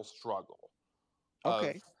internal struggle of,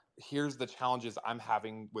 here's the challenges I'm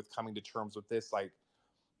having with coming to terms with this. Like,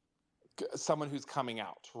 someone who's coming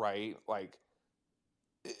out, right? Like,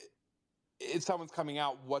 if someone's coming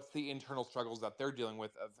out, what's the internal struggles that they're dealing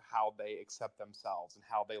with of how they accept themselves and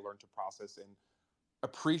how they learn to process and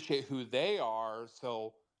appreciate who they are,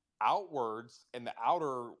 so outwards in the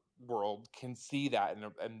outer world can see that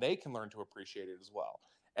and they can learn to appreciate it as well.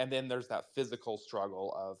 And then there's that physical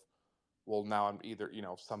struggle of, well, now I'm either,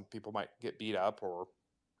 some people might get beat up or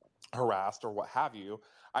harassed or what have you.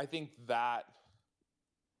 I think that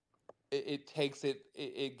it takes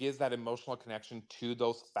it gives that emotional connection to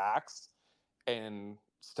those facts and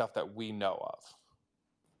stuff that we know of.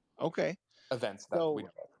 Okay. Events that we know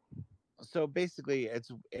of. So basically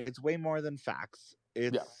it's way more than facts.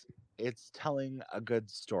 It's telling a good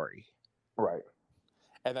story. Right.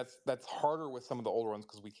 And that's harder with some of the older ones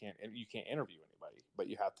because you can't interview anybody, but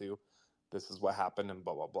you have to. This is what happened and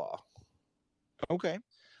blah blah blah. Okay.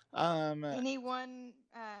 Anyone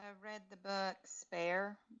read the book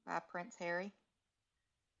Spare by Prince Harry?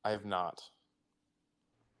 I have not.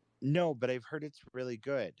 No, but I've heard it's really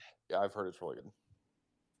good. Yeah, I've heard it's really good.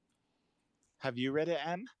 Have you read it,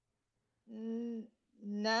 Em?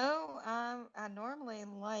 No, I normally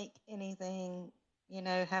like anything,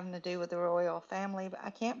 having to do with the royal family, but I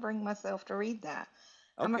can't bring myself to read that.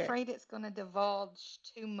 Okay. I'm afraid it's going to divulge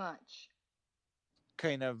too much.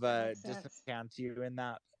 Kind of disenchant you in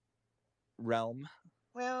that realm.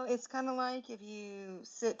 Well, it's kind of like if you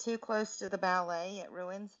sit too close to the ballet, it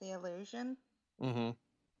ruins the illusion. Mm-hmm.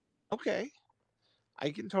 Okay.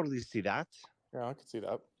 I can totally see that. Yeah, I can see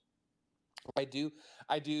that. I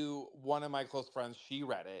do. One of my close friends, she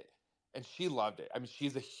read it and she loved it. I mean,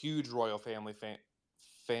 she's a huge royal family fan.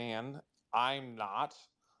 I'm not.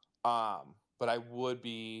 But I would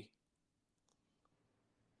be.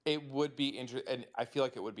 It would be interesting, and I feel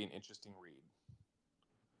like it would be an interesting read.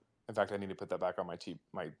 In fact, I need to put that back on my to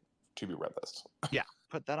be read list. Yeah,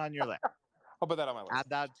 put that on your list. I'll put that on my list. Add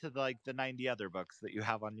that to the 90 other books that you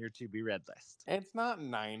have on your to be read list. It's not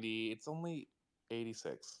 90. It's only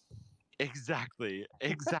 86. Exactly.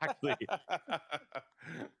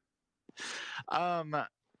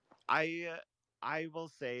 I will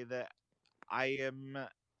say that I am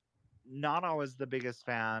not always the biggest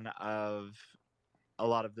fan of a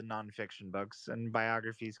lot of the nonfiction books, and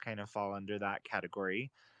biographies kind of fall under that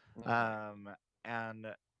category.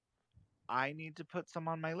 And I need to put some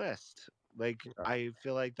on my list. Like, Okay. I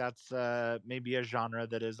feel like that's maybe a genre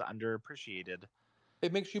that is underappreciated.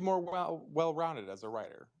 It makes you more well-rounded as a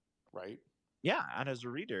writer, right? Yeah, and as a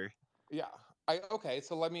reader. Yeah. Okay,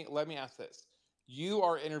 so let me ask this. You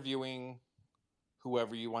are interviewing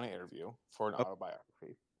whoever you want to interview for an Oh,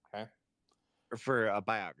 autobiography, okay? for a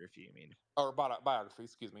biography, you mean? Or biography,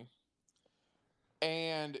 excuse me.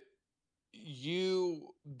 And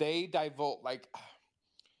they divulge, like,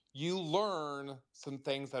 you learn some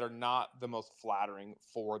things that are not the most flattering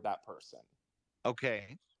for that person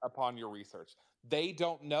Okay. upon your research. They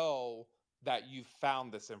don't know that you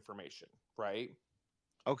found this information, right?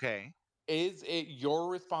 Okay. Is it your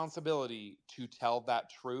responsibility to tell that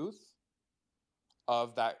truth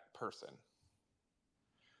of that person?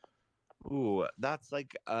 Ooh, that's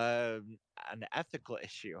like an ethical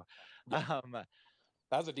issue. Yeah, Um,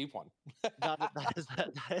 that's a deep one. that is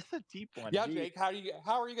a deep one. Yeah, Gee, Jake, how are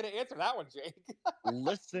you going to answer that one, Jake?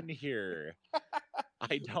 listen here.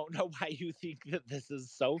 I don't know why you think that this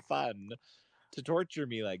is so fun to torture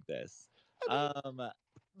me like this. Um,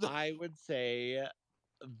 I would say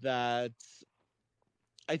that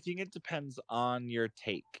I think it depends on your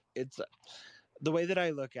take. It's the way that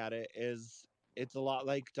I look at it is it's a lot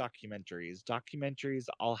like documentaries. Documentaries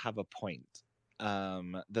all have a point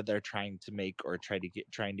that they're trying to make or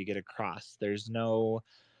trying to get across. There's no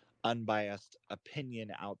unbiased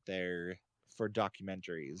opinion out there for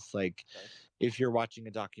documentaries. Like Okay. if you're watching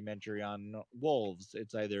a documentary on wolves,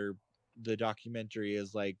 it's either the documentary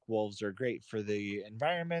is like wolves are great for the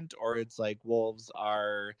environment or it's like wolves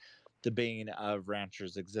are the bane of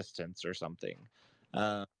ranchers' existence or something. Right.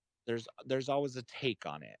 Uh, there's always a take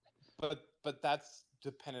on it. But that's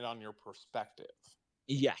dependent on your perspective.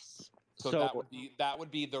 Yes. So So that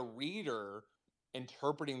would be the reader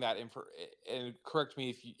interpreting that info. And correct me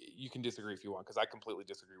if you can disagree if you want, because I completely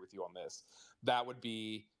disagree with you on this. That would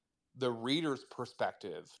be the reader's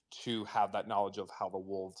perspective to have that knowledge of how the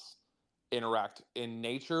wolves interact in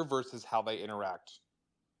nature versus how they interact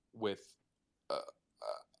with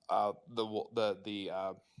uh,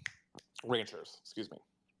 the ranchers. Excuse me.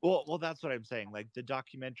 well, that's what I'm saying. Like the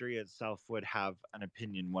documentary itself would have an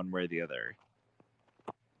opinion one way or the other.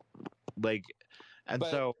 Like, and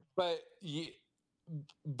But so but you,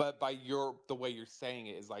 but by the way you're saying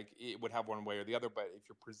it is like it would have one way or the other. But if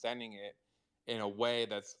you're presenting it in a way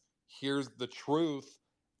that's here's the truth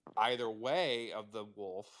either way of the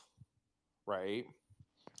wolf, right?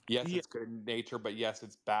 Yes, yeah, it's good in nature, but yes,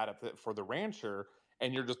 it's bad for the rancher,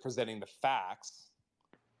 and you're just presenting the facts.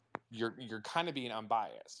 You're kind of being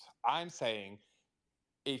unbiased. I'm saying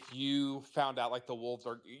if you found out like the wolves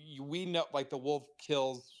are, we know like the wolf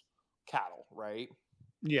kills cattle, right?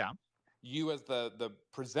 yeah. You as the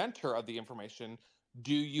presenter of the information,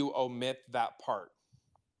 do you omit that part?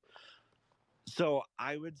 So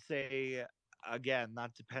I would say again,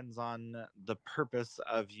 that depends on the purpose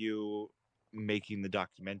of you making the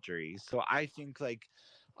documentary. So I think that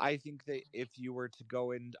if you were to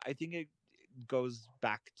go in, I think it goes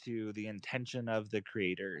back to the intention of the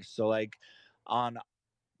creator. So like on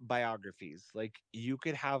biographies, like you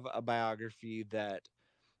could have a biography that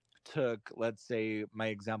took, let's say, my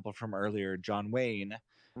example from earlier, John Wayne,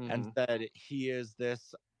 and Mm-hmm. said he is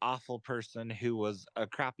this awful person who was a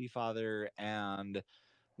crappy father and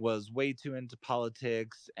was way too into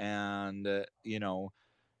politics and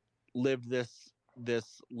lived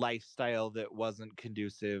this lifestyle that wasn't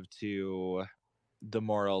conducive to the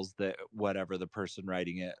morals that whatever the person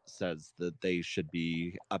writing it says that they should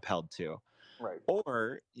be upheld to. Right.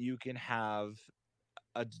 Or you can have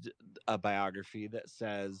a, a biography that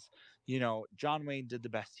says, John Wayne did the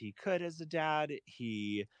best he could as a dad.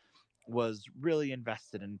 He was really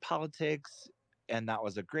invested in politics, and that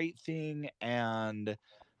was a great thing. And,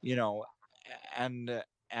 you know,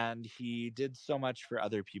 and he did so much for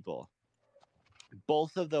other people.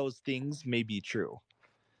 Both of those things may be true,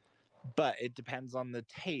 but it depends on the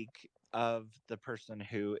take of the person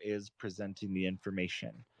who is presenting the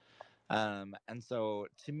information. And so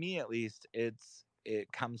to me at least,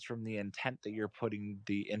 it comes from the intent that you're putting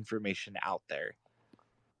the information out there.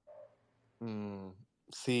 Mm.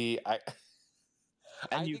 See,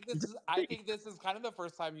 And I you think can this is I disagree. think this is kind of the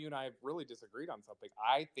first time you and I have really disagreed on something.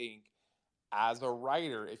 I think as a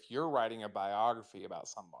writer, if you're writing a biography about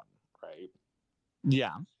someone, right,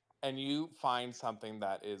 Yeah. and you find something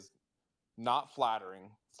that is not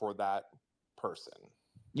flattering for that person,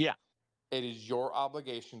 Yeah. it is your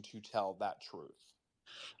obligation to tell that truth.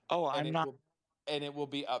 Oh, And I'm it not. will and it will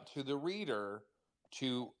be up to the reader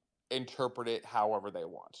to interpret it however they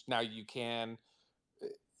want. Now you can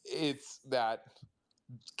it's that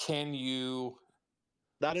can you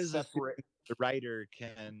That is separate? assuming the writer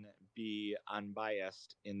can be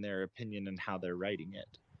unbiased in their opinion and how they're writing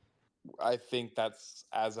it. I think that's,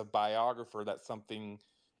 as a biographer, that's something.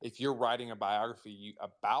 If you're writing a biography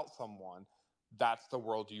about someone, that's the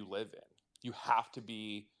world you live in. You have to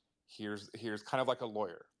be. Here's kind of like a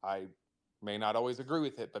lawyer. I may not always agree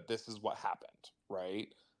with it, but this is what happened, right?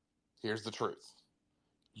 Here's the truth.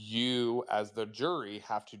 You, as the jury,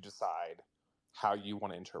 have to decide how you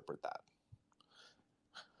want to interpret that.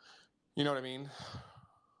 You know what I mean?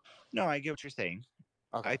 No, I get what you're saying.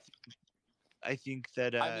 Okay. I think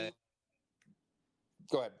that I mean,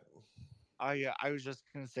 go ahead. I was just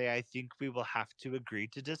gonna say I think we will have to agree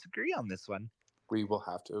to disagree on this one. We will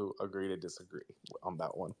have to agree to disagree on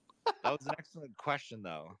that one. That was an excellent question,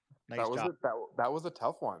 though. Nice That was job. that was a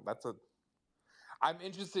tough one. I'm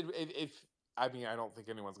interested if I mean, I don't think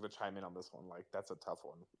anyone's going to chime in on this one. Like, that's a tough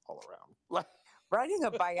one all around. Like, Writing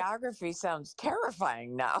a biography sounds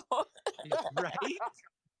terrifying now. Right?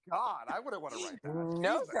 God, I wouldn't want to write that.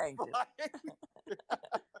 No, Jesus. thank you.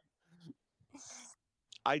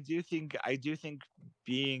 I do think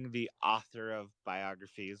being the author of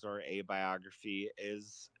biographies or a biography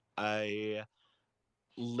is a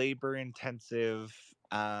labor intensive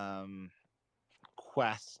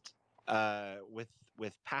quest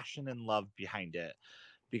with passion and love behind it,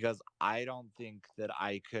 because I don't think that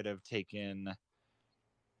I could have taken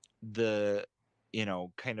the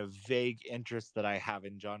kind of vague interest that I have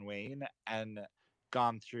in John Wayne and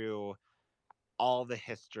gone through all the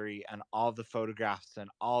history and all the photographs and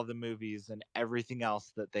all the movies and everything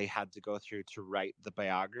else that they had to go through to write the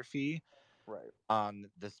biography Right. on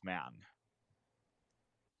this man.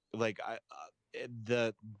 Like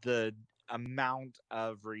the amount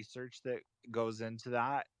of research that goes into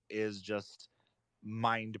that is just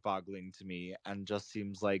mind-boggling to me and just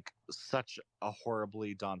seems like such a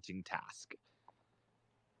horribly daunting task.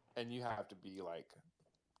 And you have to be like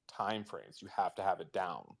time frames. You have to have it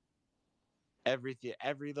down. Everything,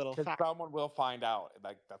 every little Because fact. someone will find out,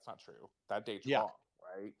 like, that's not true. That date's Yeah. wrong,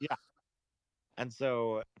 right? Yeah. And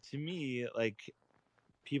so to me, like,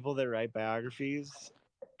 people that write biographies,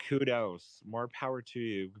 kudos, more power to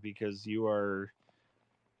you, because you are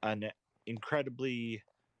an incredibly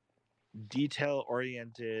detail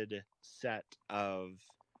oriented set of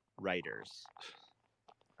writers.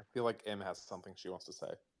 I feel like Em has something she wants to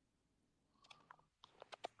say.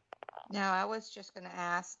 No, I was just going to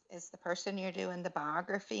ask, is the person you're doing the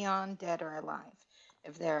biography on dead or alive?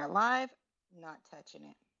 If they're alive, not touching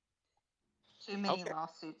it. Too many Okay.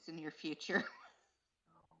 lawsuits in your future.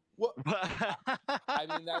 Well,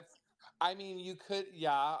 I mean, you could,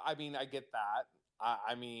 yeah. I mean, I get that.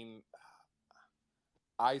 I mean,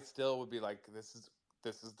 I still would be like, this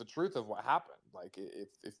is the truth of what happened. Like,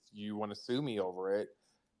 if you want to sue me over it,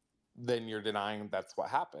 then you're that's what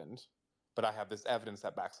happened. But I have this evidence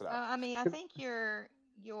that backs it up. I mean, I think your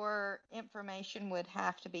information would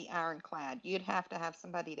have to be ironclad. You'd have to have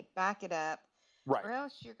somebody to back it up, Right. or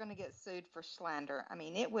else you're going to get sued for slander. I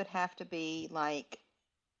mean, it would have to be like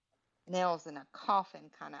nails in a coffin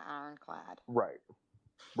kind of ironclad. Right.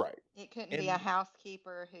 Right. It couldn't be a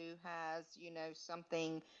housekeeper who has,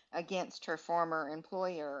 something against her former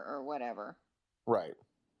employer or whatever. Right.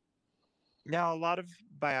 Now, a lot of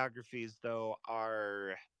biographies, though,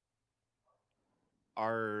 are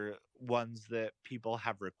ones that people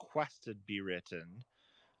have requested be written.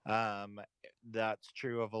 That's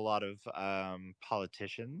true of a lot of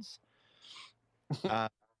politicians.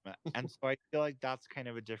 And so I feel like that's kind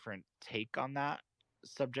of a different take on that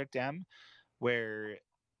subject, M, where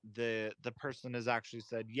the person has actually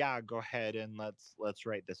said, yeah, go ahead and let's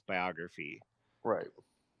write this biography. Right.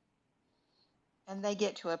 And they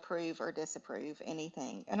get to approve or disapprove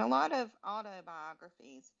anything. And a lot of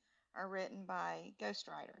autobiographies are written by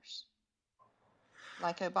ghostwriters.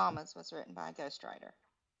 Like Obama's was written by a ghostwriter.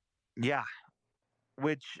 Yeah.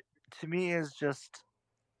 Which to me is just,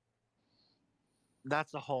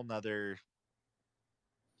 that's a whole nother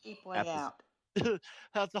Keep way episode. out.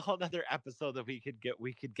 That's a whole nother episode that we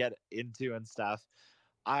could get into and stuff.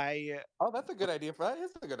 Oh, that's a good idea. That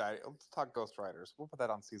is a good idea. Let's talk ghostwriters. We'll put that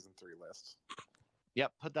on season 3 list.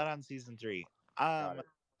 Yep, put that on season 3. Got it.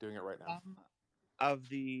 Doing it right now. Of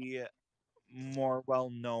the more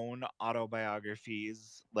well-known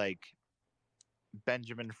autobiographies, like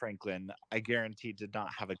Benjamin Franklin, I guarantee did not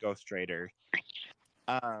have a ghostwriter.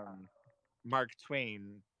 Mark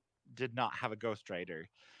Twain did not have a ghostwriter.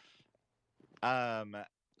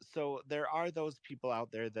 So there are those people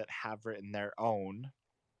out there that have written their own,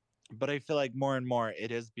 but I feel like more and more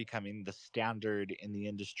it is becoming the standard in the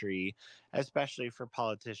industry, especially for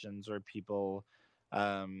politicians or people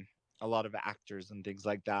um, a lot of actors and things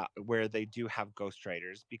like that, where they do have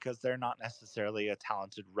ghostwriters because they're not necessarily a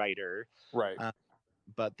talented writer, Right.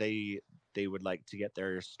 but they would like to get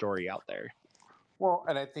their story out there. Well,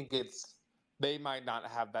 and I think they might not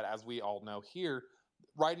have that, as we all know here.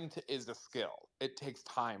 Writing is a skill. It takes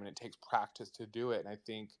time and it takes practice to do it. And I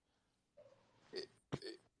think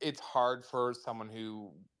it's hard for someone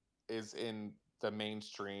who is in the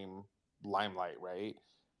mainstream limelight, right?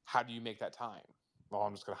 How do you make that time? Well,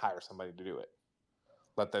 I'm just going to hire somebody to do it.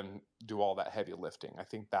 Let them do all that heavy lifting. I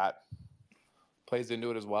think that plays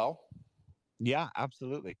into it as well. Yeah,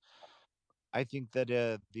 absolutely. I think that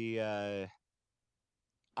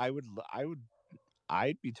I would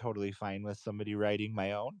I'd be totally fine with somebody writing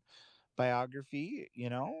my own biography,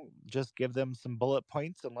 just give them some bullet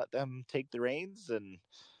points and let them take the reins and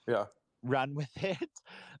Yeah. run with it.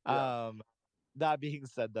 Yeah. That being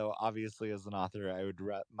said, though, obviously as an author, I would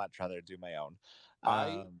much rather do my own.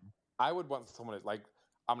 I I would want someone to, like,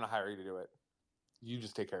 I'm going to hire you to do it. You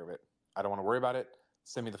just take care of it. I don't want to worry about it.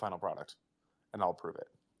 Send me the final product and I'll approve it.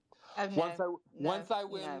 Oh no, Once I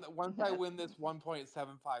no, win this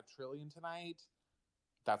 1.75 trillion tonight,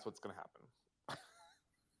 that's what's going to happen.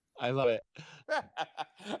 I love it.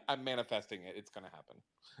 I'm manifesting it. It's going to happen.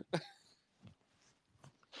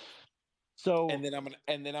 So and then I'm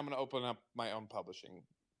gonna open up my own publishing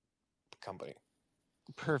company.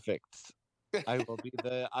 perfect. I will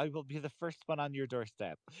be the first one on your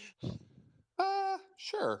doorstep.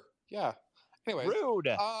 Sure. Yeah. Anyways, Rude.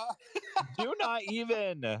 Do not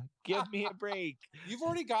even give me a break. You've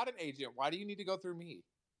already got an agent. Why do you need to go through me?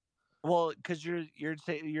 Well, because you're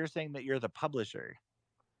saying that you're the publisher.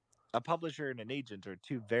 A publisher and an agent are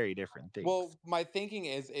two very different things. Well, my thinking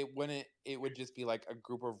is it would just be like a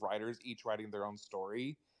group of writers each writing their own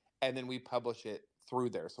story, and then we publish it through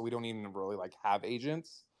there. So we don't even really like have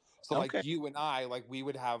agents. So like Okay. you and I, like we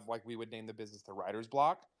would name the business the Writer's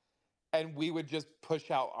Block, and we would just push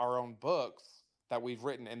out our own books that we've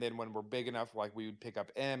written, and then when we're big enough, like we would pick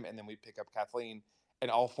up M, and then we'd pick up Kathleen, and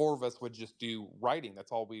all four of us would just do writing.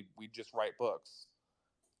 That's all we just write books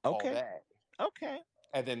all Okay. day, Okay.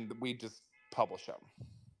 and then we just publish them.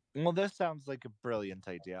 Well, this sounds like a brilliant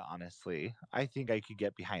idea, honestly. I think I could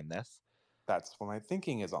get behind this. That's what my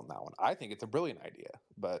thinking is on that one. I think it's a brilliant idea,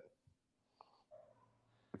 but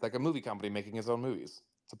it's like a movie company making its own movies.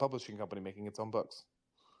 It's a publishing company making its own books.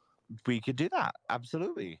 We could do that.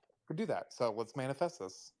 Absolutely. Could do that. So let's manifest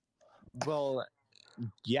this. Well,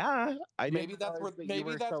 yeah. I Maybe didn't that's realize that you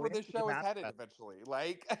were so this into the show is headed manifest. eventually.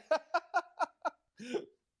 Like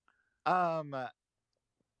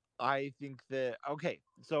I think that okay,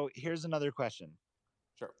 so here's another question.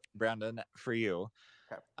 Sure. Brandon, for you.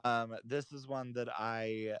 Okay. This is one that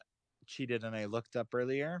I cheated and I looked up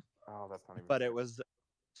earlier. Oh, that's not even But fair. it was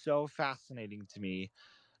so fascinating to me.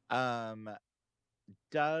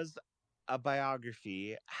 Does a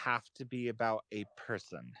biography have to be about a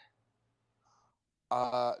person?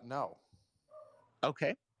 No.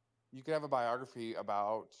 Okay. You could have a biography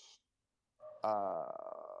about uh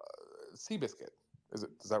Seabiscuit. Is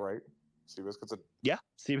that right? Seabiscuit's Yeah,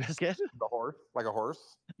 Seabiscuit. the horse, like a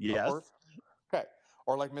horse. Yes. A horse? Okay.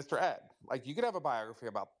 Or like Mr. Ed. Like you could have a biography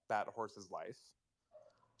about that horse's life.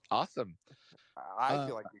 Awesome. I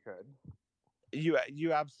feel like you could.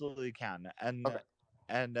 You absolutely can. And Okay.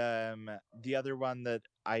 and the other one that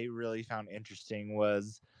I really found interesting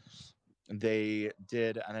was they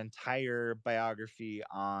did an entire biography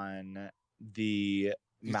on the If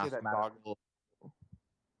you say that dog, mathematical.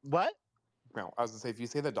 What? no, I was gonna say if you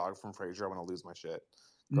say the dog from Frasier, I'm gonna lose my shit.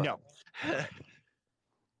 Go No. ahead.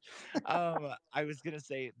 I was gonna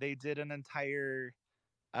say they did an entire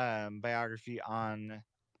biography on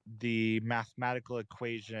the mathematical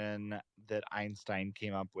equation that Einstein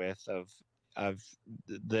came up with of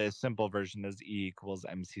the simple version is E equals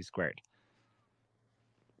mc squared.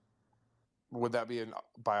 Would that be a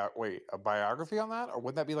biography on that, or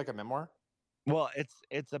would that be like a memoir? Well,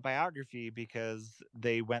 it's a biography because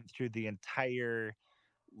they went through the entire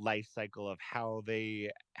life cycle of how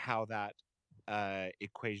that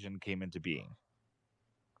equation came into being.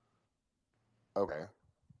 Okay.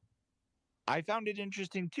 I found it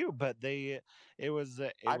interesting too, but I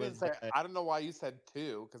don't know why you said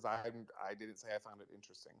two, because I didn't say I found it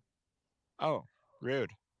interesting. Oh,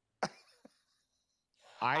 rude.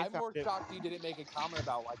 I'm more shocked you didn't make a comment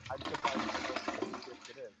about, like, I'm surprised you know what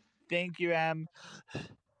it is. Thank you, Em.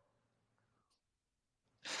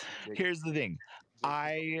 Here's the thing.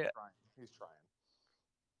 He's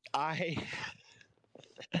trying.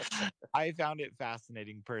 I found it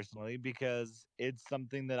fascinating personally because it's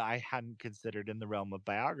something that I hadn't considered in the realm of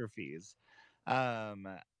biographies.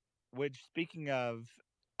 Which, speaking of,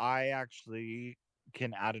 I actually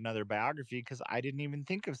can add another biography because I didn't even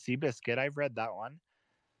think of Seabiscuit. I've read that one.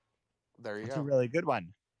 There you It's a go. really good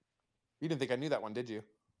one. You didn't think I knew that one, did you?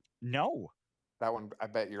 No, That one, I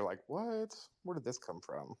bet you're like, what? Where did this come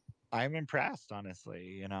from? I'm impressed, honestly.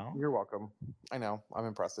 You know, You're welcome. I know. I'm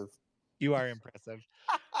impressive. you are impressive.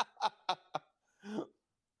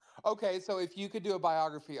 Okay, so if you could do a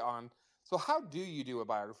biography on, so how do you do a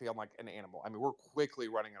biography on like an animal? I mean, we're quickly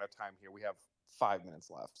running out of time here. We have 5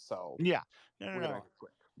 minutes left, so Yeah, no, we're no, gonna no. make it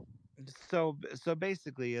quick. So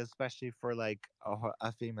basically, especially for like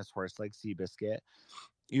a famous horse like Seabiscuit,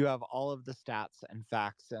 you have all of the stats and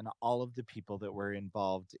facts and all of the people that were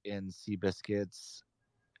involved in Seabiscuit's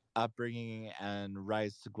upbringing and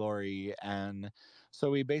rise to glory. And so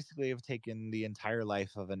we basically have taken the entire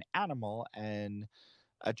life of an animal and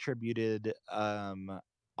attributed all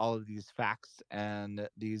of these facts and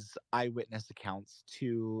these eyewitness accounts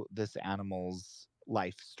to this animal's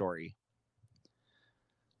life story.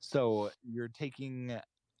 So you're taking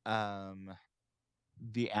um,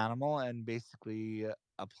 the animal and basically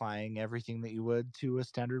applying everything that you would to a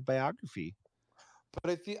standard biography.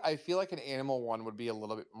 But I feel like an animal one would be a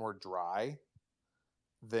little bit more dry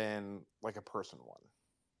than like a person one.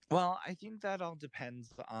 Well, I think that all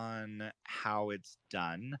depends on how it's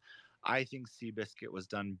done. I think Seabiscuit was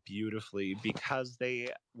done beautifully because they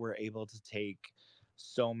were able to take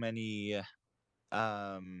so many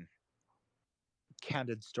um,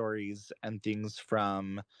 candid stories and things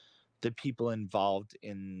from the people involved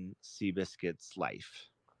in Seabiscuit's life.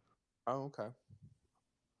 Oh, okay.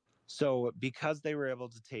 So because they were able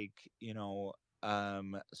to take,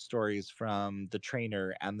 stories from the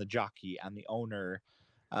trainer and the jockey and the owner,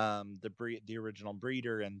 the original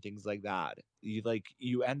breeder and things like that,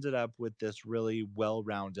 you ended up with this really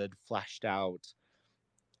well-rounded, fleshed out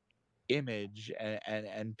image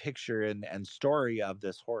and picture and story of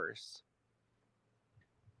this horse.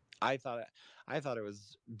 I thought it, I thought it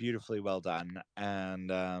was beautifully well done, and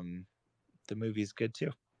the movie's good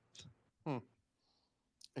too. Hmm.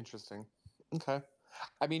 Interesting. Okay.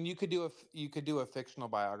 I mean, you could do a fictional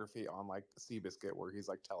biography on like Seabiscuit where he's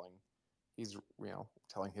like telling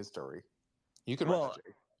his story. You could write that,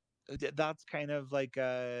 Well, Jake. that's kind of like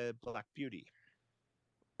Black Beauty.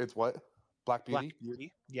 It's what? Black Black Beauty?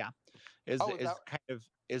 Beauty, yeah, is Oh, is that? is kind of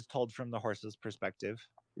is told from the horse's perspective.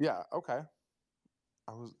 Yeah. Okay.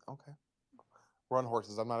 I was okay. We're on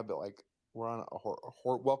horses. I'm not a bit like we're on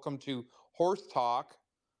welcome to Horse Talk,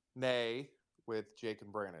 nay, with Jake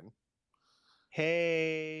and Brandon.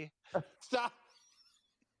 Hey, Stop!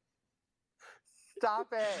 Stop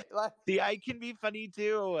it! Like, see, I can be funny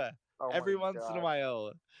too. oh my Every once in a god!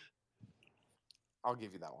 while. I'll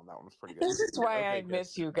give you that one. That one was pretty good. This is why I Okay, good.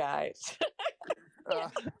 miss you guys. Uh,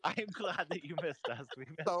 I'm glad that you missed us. We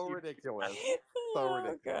missed so you. ridiculous. So Oh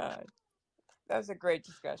ridiculous. God, that was a great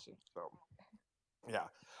discussion. So, yeah.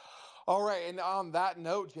 All right. And on that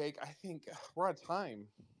note, Jake, I think we're out of time.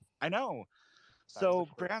 I know. That was a So,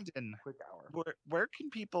 Brandon, quick hour. where can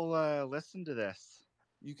people listen to this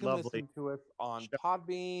You can lovely listen to us on show?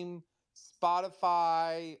 Podbeam,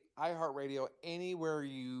 Spotify, iHeartRadio, anywhere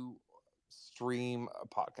you stream a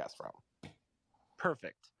podcast from.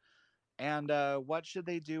 Perfect. And what should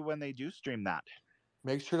they do when they do stream that?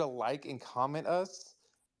 Make sure to like and comment us.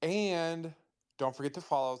 And don't forget to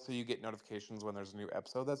follow so you get notifications when there's a new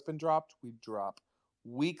episode that's been dropped. We drop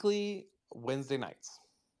weekly Wednesday nights.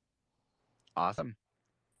 Awesome.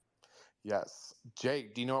 Yes.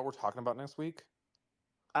 Jake, do you know what we're talking about next week?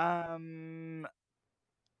 Um,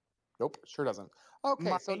 Nope, sure doesn't. Okay,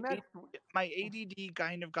 my so next my ADD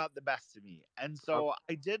kind of got the best of me, and so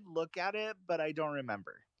I did look at it, but I don't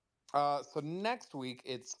remember. so next week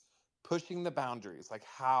it's pushing the boundaries. Like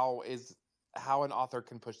how an author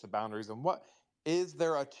can push the boundaries and what is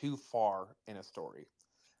there a too far in a story.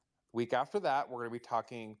 Week after that, we're going to be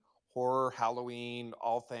talking horror, Halloween,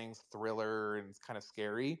 all things thriller, and it's kind of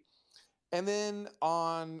scary. And then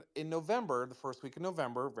in November, the first week of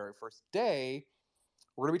November, very first day,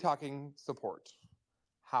 we're going to be talking support,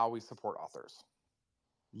 how we support authors.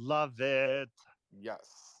 Love it. Yes.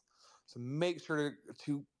 So make sure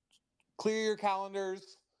to clear your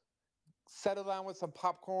calendars, settle down with some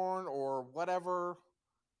popcorn or whatever,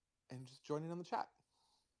 and just join in on the chat.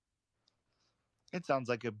 It sounds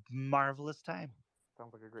like a marvelous time.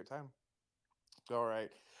 Sounds like a great time. All right.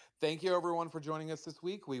 Thank you, everyone, for joining us this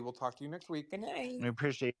week. We will talk to you next week. Good night. We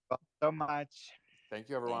appreciate you all so much. Thank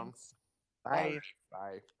you, everyone. Thanks. Bye.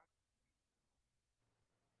 Bye.